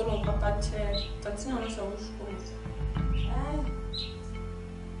 outside the school of Papa Ted, that's not so school.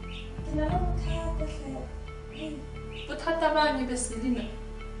 But had the man be Selina?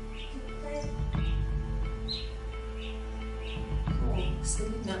 Oh,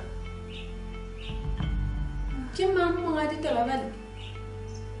 Selina. Kim Mamma, I did tell her.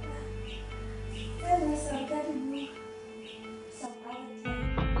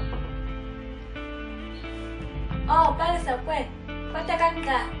 Oh, pala sa kwet. Patakan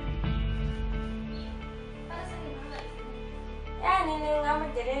ka. Yan, ini nga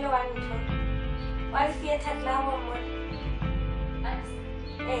magdalilo ang ito. Wal fiya tatlawa mo.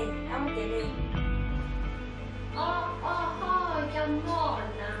 Eh, ang magdalilo. Yung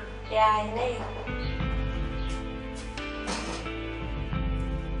mona. Yeah, yun na yun.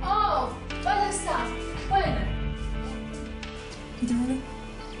 Oh, pala sa kwet.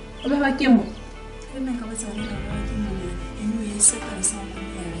 Apa lagi mu? Memang kau cakap lagi mana? Ini sekarang sama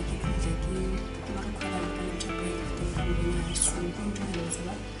dia lagi kerja kita makan kalau kita coba kita punya sumpah tu yang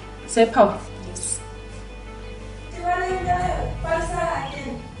sebab. Saya pau. Yes. Tiwala yung pasa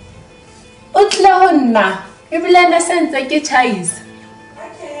akin. Utlahonna. Ibilanda senza ke chais.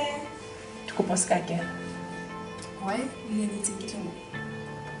 Okay. Tukuposka ke. Why? Ile ni tsikile mo.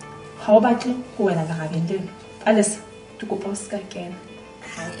 How about you? Kuwela la gabende. Alles tukuposka ke.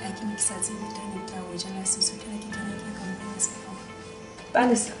 Hai, aki mkisazi mtani tawo jana susu kila kijana kia kampeni sepo.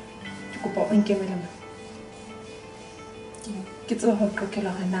 Alles tukupo onkemela. Ke tso ho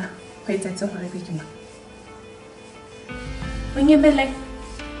tlokela hana go etsa tso gore ke kima. Onkemela.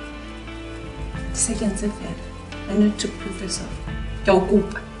 Seconds of it. I need to prove this off. Ke o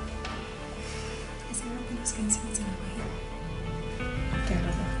kupa. Esena kuna skensi mtsana ba he. Ke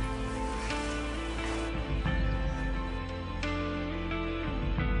rata.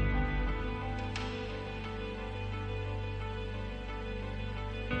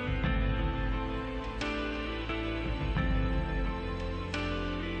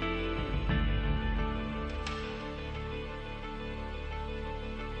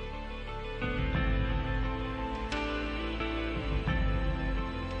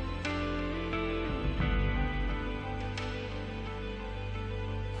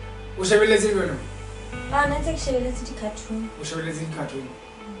 Ushabelezi wena? Nataka kushabelezi di-cartoon. Ushabelezi di-cartoon?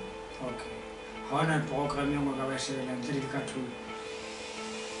 Okay. Hawana program yangu kama shabela nje di-cartoon.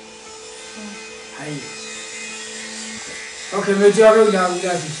 Hai. Okay, meji wako ila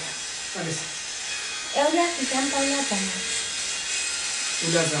afisha. Alisa. Ula kitampa ula bana.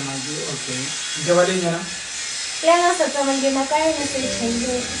 Ula zamani, okay. Njawale nyana? Lena sasa manje makaya na sai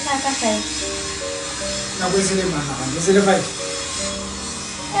change na ka sai. Na kwesile mana kan, kwesile fight.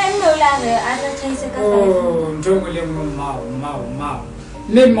 No ladder, other things are oh, don't let mau.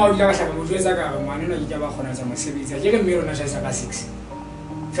 Me mau la ka mo jwetsa ka ngwana no ke ba khona tsa mosebetsi. Ke re mmero na tsa ka 6.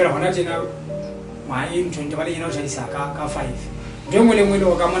 Fela hona tjena ma in 20 ba le ina o tsa ka 5. Ngwe le ngwe le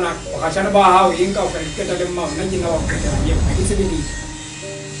ka mona o ga tshana ba hao eng ka o fela ke tla le mau nna ke na o ka tla ye ka ke tsebedi.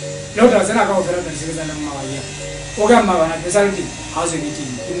 Lo tla tsena ka o fela tla sebetsa le mau ye. O ga ma bana pesalti ha zo biti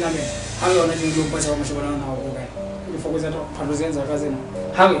inna me ha yona ke lo pasa mo shobana na o ga. Ke fokusa to phalo zenza ka zena.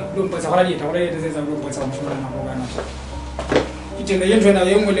 Hawe lo mpatsa go la di tawole di zenza lo mpatsa mo shobana na o ga na. Itena yentwe na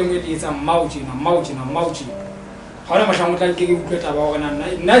yengwe le ngwe di etsa mau tjena. Hana mashango tla ke butleta ba hore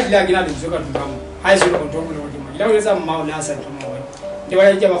nna hlile ke na le tsoka dukamo ha se le konto mo le godimo ila o etsa mmao le a sa tlomo wena ke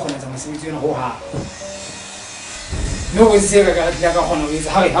ba ke ba khona tsa mosebetsi yona ho ha no go se ka ka ka khona o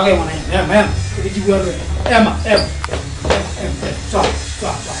etsa ha re ngwana ema ke di bua le ema tswa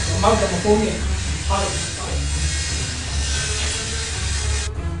mmao tla mo phone ha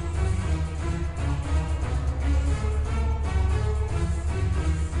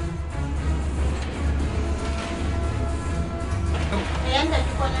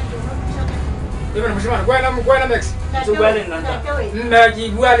Even Mushman, Gwen Max. So well in London. Maggie,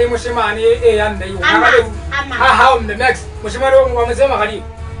 Wally Mushiman, and they how the next Mushimaro was a Mahadi.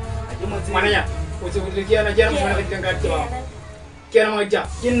 Mania, which would be a gentleman can get to Kiamaja.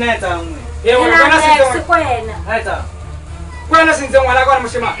 In Nata. When I think someone I got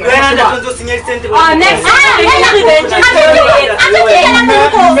Mushima. When I don't do senior center. Oh, next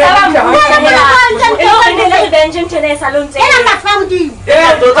vengeance to the salon. I found you.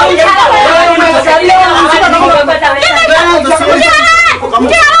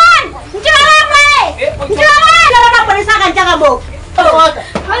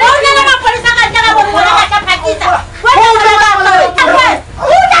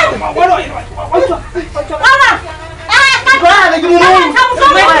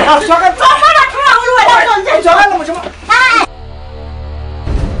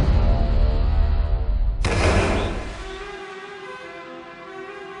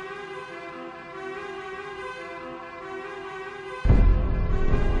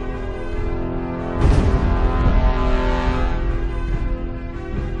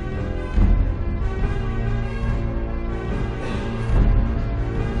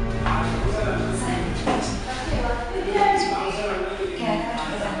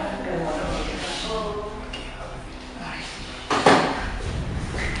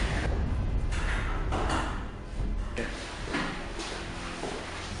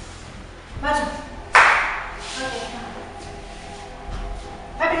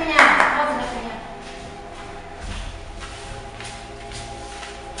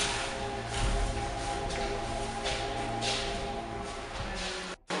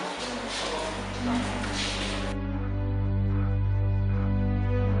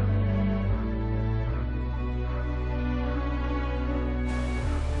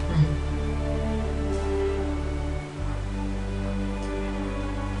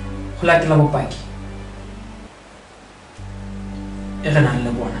 Like la bopaki e re nang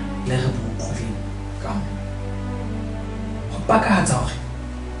le bona le re bo khofeng ka mo go pakahatsa hore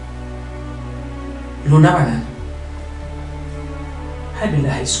lona bana ha be le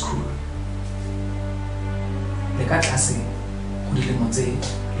high school le ka tlase go dilemo tse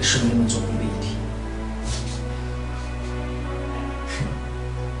 12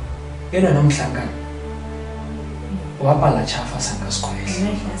 yena na mhlangana wa bapala chafa sanka sekoleng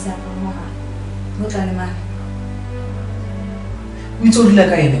mo tla le mane o itse o dula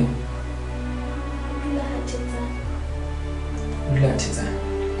ka ene o dula thetsa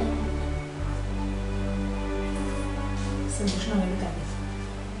se mo shona le ka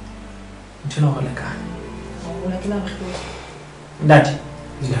ntona go lekana o la ke la re ndati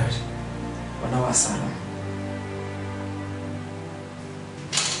bona wa sala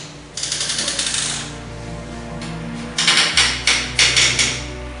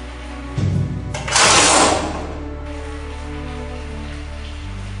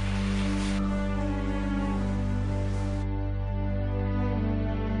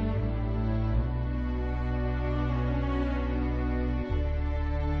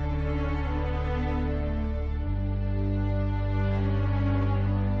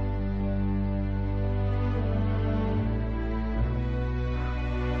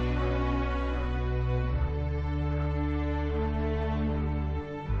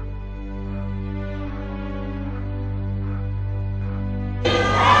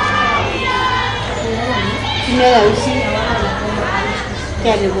Mela aussi.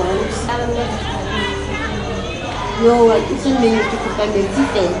 Quelle bonne. Yo, c'est une minute qui peut pas me dire.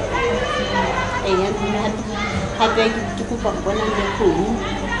 Et il y a avec du coup pas bonne de cool.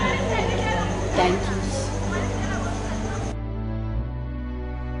 Thank you.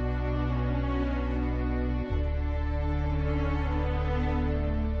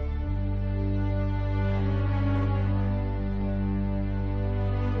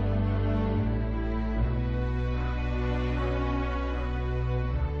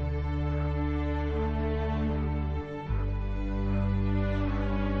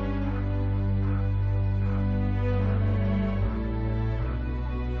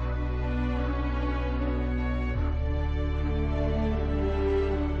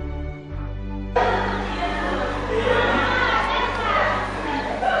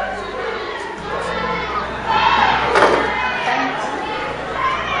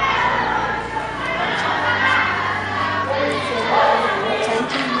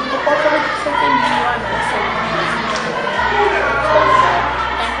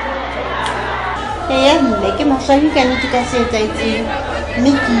 mme ke maswabi ka nnete ka se etsahetseng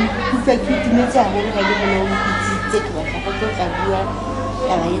mme ke ikutlwa ke itumetse haholo ga ke bona o mpitsitse ke batla go tlo tla bua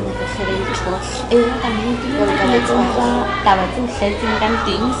taba ena ka hlere tsohle taba tse hlahetseng ka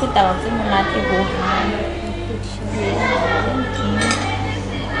teng se taba tse monate hohang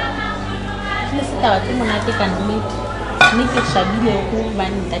ke se taba tse monate ka nnete mme ke shabile ho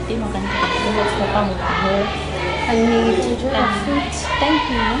bane ntateno ka nnete ke ho tshepa motho ho thank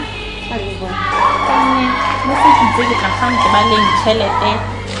you mo se itse ke tla fang ke ba leng tjhelete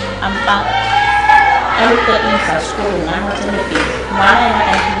ampa a le teng sa sekolo nga mo tsene pele ngwana ya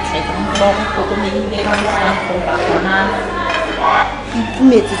ka ke tsheka mo go go me ile ka mo sa go ba gona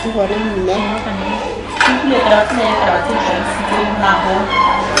itumetse ke hona mme ke ile ka tsena ya ka tse tsa se mo go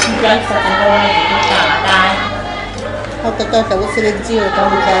ke sa tsena wa ke tla ka ha ka tla go sebetsi ka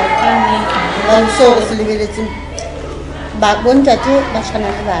mo ka ba so se lebeletse ba bontate ba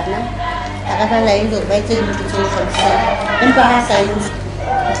tshwana le bana a ka la ile ba itse dintho tse tsohle empa ha sa ile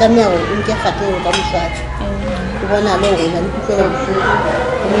tlameha o nke kgato ka moswatsi ke bona le hore le kutlwa bohloko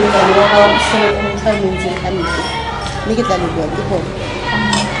o mo ka le wa o se o tshwanetse ka nnete mme ke tla le bua ke bona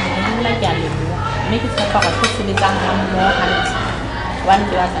la ke a le bua mme ke tshepa gore ke sebetsang ha mmoho hantle hobane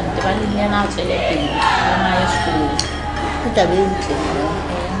ke batla nte ba le yena a tswele pele ngwana ya sekolo ke tabe e ntle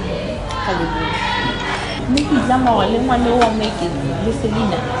ka le bua mme ke itlama gore le ngwane wa moeke le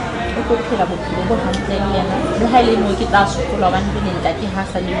Selina o tlo phela bophelo bo hantle le yena le ha e le moo ke tla sokola hobane ke ne ntate ha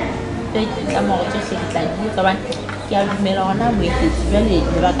sa le ke itlama gore tsohle ke tla di etsa hobane ke a dumela gona moeketsi jwale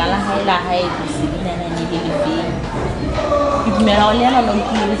lebaka la hae la hae Selina na ne le lefeng ke dumela gore le yena lo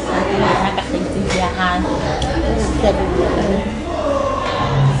nkile lesedi le yena ka kgaitsedi ya hae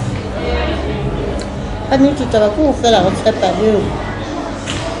ka nnete taba ke ho fela go tshepa leo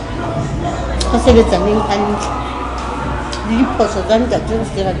go sebetsaneng hantle le diphoso tsa ntate go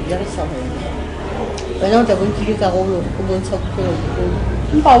se ra di dirisa wena o tla bonkile karolo go bontsha bophelo bokgolo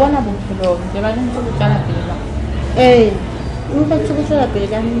empa o bona bophelo ke ba le ntse bo tswela pele ba empa ntse bo tswela pele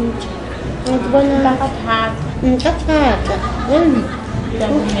ka nnete ke bona ka thata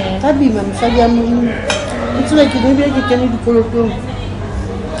ka bima mosadi ya morimo o tsela ke nebile ke kene dikolotong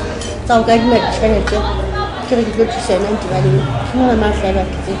tsa go kadima ditšhelete ke re ke tlo thusa ena ntebaleng ke mona matlhaela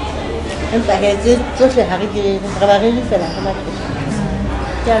ketse empa ke tse tsohle ga re ba re le fela ga batho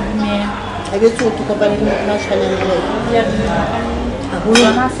ke a dumela a ke tsogo ke kopane le motho a tshwanang le wena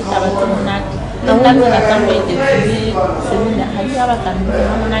bona se taba tse monate le nna ke ratang go etetsile Selina ga di a batla nnete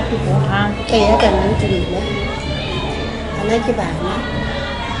ga monate hohang ya ka nnete nna bana ke bana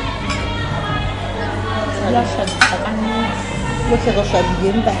ya hlabisa ka nnete bohle re swabile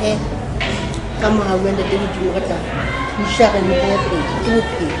empa he ka morao wa ntate modimo re tla thuša re nne ya pedi ke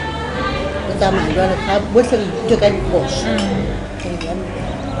bophelo o tsamaya jwale ga bohle re ithute ka diphoso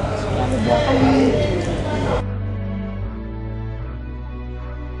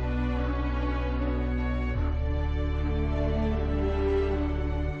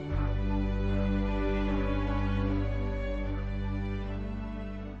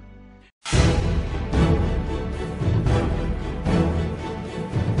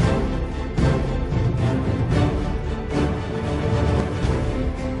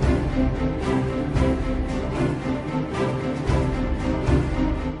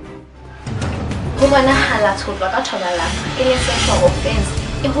ho bonahala tshotlwa ka thobalano e leng sexual offence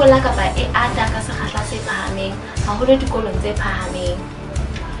e hola kapa e ata ka sekgahla se phahameng haholo dikolong tse phahameng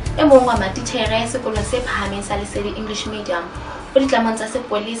e mong wa matitjhere sekolong se phahameng sa Lesedi English Medium o ditlamong tsa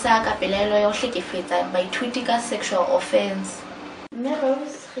sepolesa ka pelaelo ya ho hlekefetsa baithuti ka sexual offence. Mme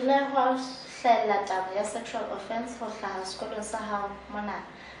Rose re ile ho hlahella taba ya sexual offence ho hlaha sekolong sa hao mona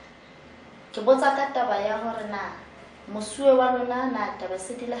ke botsa ka taba ya hore na mosuwe wa lona na taba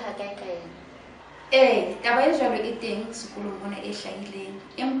se dile ha kae ka yena. Taba e jwalo e teng sekolong mona e hlahileng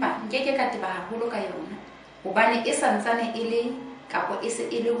empa nkeke ka teba haholo ka yona hobane e santsane e le kapo e se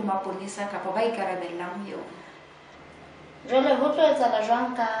e le ho maponesa kapo ba ikarabellang ho yona. Jwale ho tlo etsahala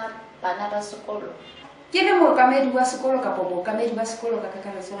jwang ka bana ba sekolo? Ke le mookamedi wa sekolo kapo mookamedi ba sekolo ka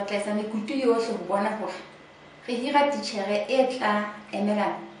kakaretso re tla etsa mekutu yohle ho bona hore re hira titjhere e tla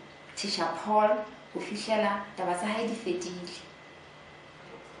emela Teacher Paul ho fihlela taba tsa hae di fedile.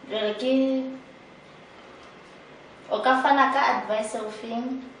 Jwale ke o ka fana ka advice o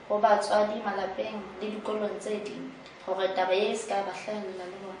feng ho batswadi malapeng le dikolong tse ding hore taba e se ka ba hlahella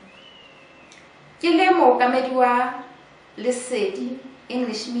le bona? Ke le mookamedi wa Lesedi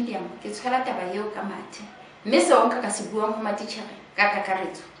English Medium ke tshwara taba eo ka mathe mme seo nka ka se buang ho matitjhere ka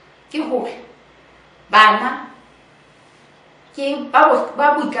kakaretso ke hore bana ke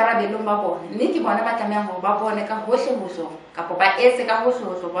ba boikarabelong ba bona mme ke bona ba tlameha hore ba bone ka hohle kapo ba etse ka hohle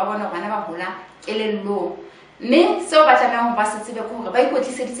ba bone hore bana ba hola kelellong mme seo ba tlameha hore ba se tsebe ke hore ba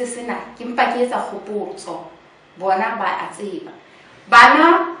ikwetliseditse sena ke mpa ke etsa kgopotso bona ba a tseba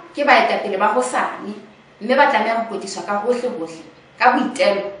bana ke baetapele ba hosane mme ba tlameha ho kwetliswa ka hohle ka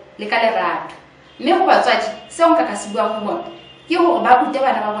boitelo le ka lerato mme ho batswadi seo nka ka se buang ho bona ke hore ba rute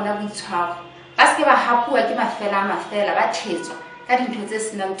bana ba bona boitshwaro ba se ke ba hapuwa ke mafela ba thetswa ka dintho tse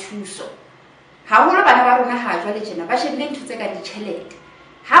senang thuso haholo bana ba rona ha jwale tjena ba shebile ntho tse ka ditjhelete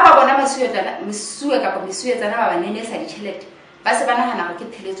ha ba bona mesuetsana ba nenesa ditjhelete ba se ba nahana hore ke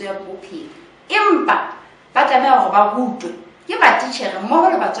pheletso ya bophelo empa ba tlameha hore ba rutwe ke batitjhere mmoho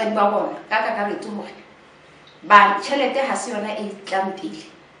le batswadi ba bona ka kakaretso hore ba tjhelete ha se yona e tlang pele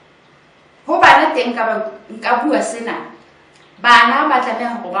ho bana teng nka bua sena bana ba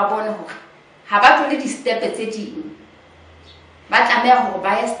tlameha hore ba bone hore ha ba tlole di-step tse ding ba tlameha hore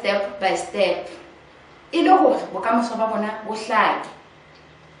ba ye step by step e le hore bokamoso ba bona bo hlake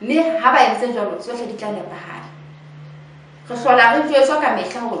mme ha ba entse jwalo tsohle di tla nepahala re hlola re jwetswa ka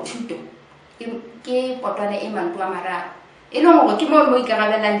mehla hore thuto ke potwana e manto a mararo e leng hore ke mo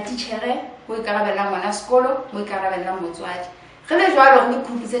ikarabellang titjhere mo ikarabellang ngwana sekolo mo ikarabellang motswadi re le jwalo re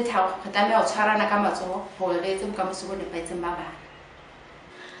khuphi tse tharo re tlameha ho tshwarana ka matsoho hore re etse bokamoso bo nepahetseng ba bana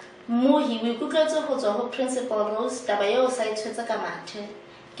Mohi o ikutlwetse ho tswa ho Principal Rose taba eo sa e tshwetsa ka mathe.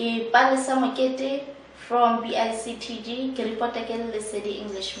 Ke Palesa Mokete from BICTG ke reporta ke Lesedi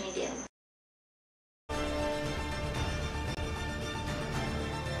English Medium.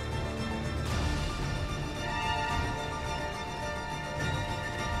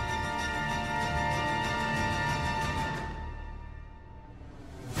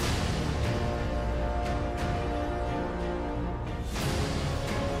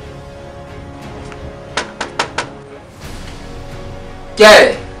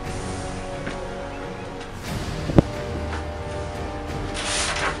 Okay.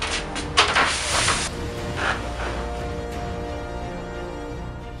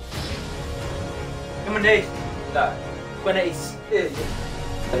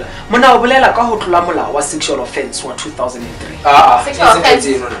 Mona o bolela ka ho tlola molao wa sexual offence wa 2003.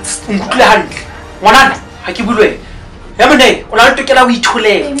 Nkutlwe hantle. Ngwanana ha ke bulwe. Ya mone o na le tokela ho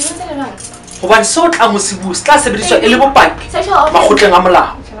itholela. Hobane so tla mo sebu se tla sebediswa e le bopaki makgotleng a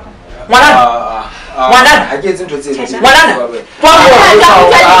molao. Ngwanana ha ke etse ntho tse ngwanana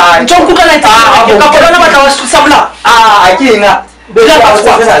ntho nkutlwana ka bona batla wa susa molao. Ha ke enga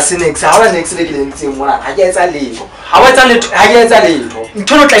Bela se next ha ba next le ke lentseng mona ha ke etsa letho ha wa etsa letho ha ke etsa letho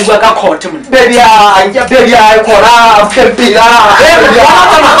ntho no tla ibua ka court mona baby ya khona pempila baby ya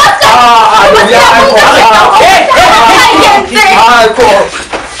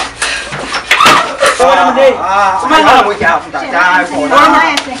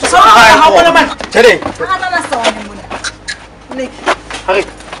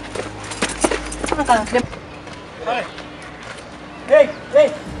Hey, hey.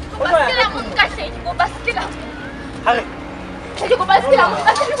 Baskela mo kahle, go baskela. Hare. Ke go baskela mo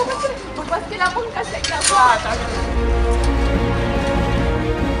kahle, go baskela mo kahle ka kwa.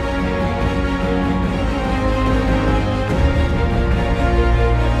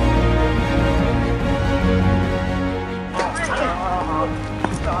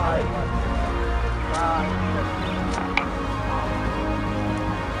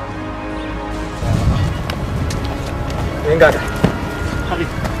 Enggak ada. Hari.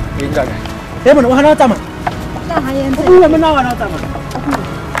 Enggak ada. Dia mana wahana tama? Nah, yang tu. Aku mana wahana tama?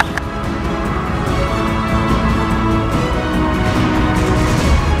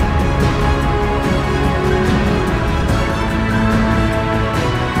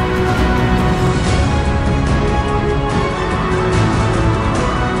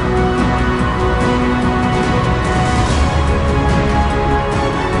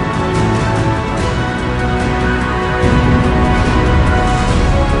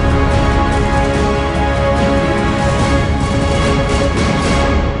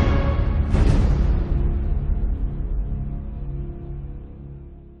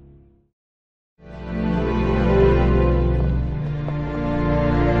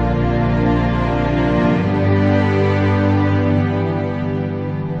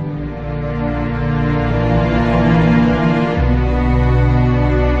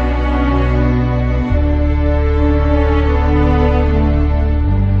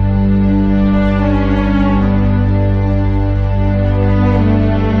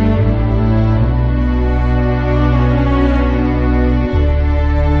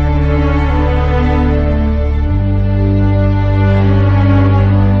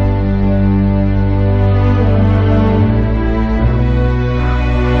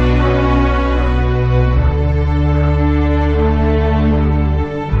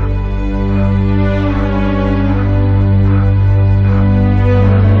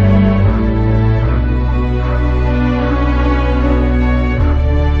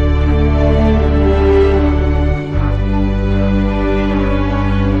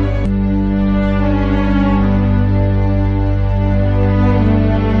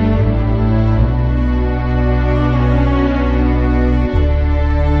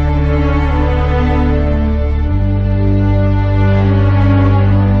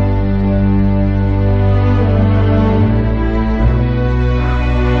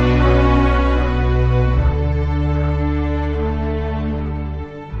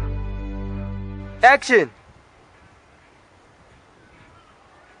 Action.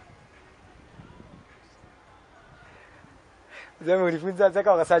 Zemo difunza tsa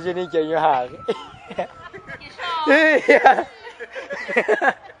ka ga sa jene ke yo hare.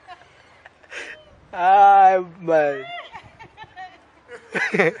 Ah man.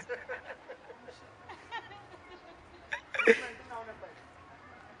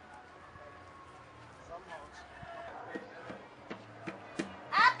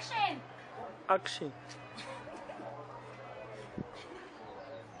 Action. Action.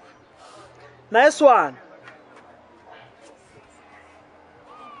 Nice one.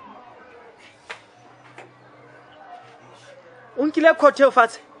 Unkile khothe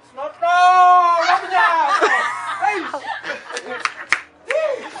fatshe.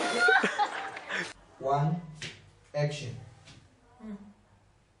 One. Action.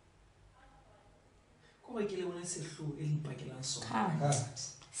 Ko re ke le bona sehlo e lipakelang sona.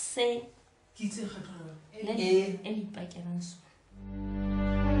 Se Ke itse kgatho le e lipakelang sona.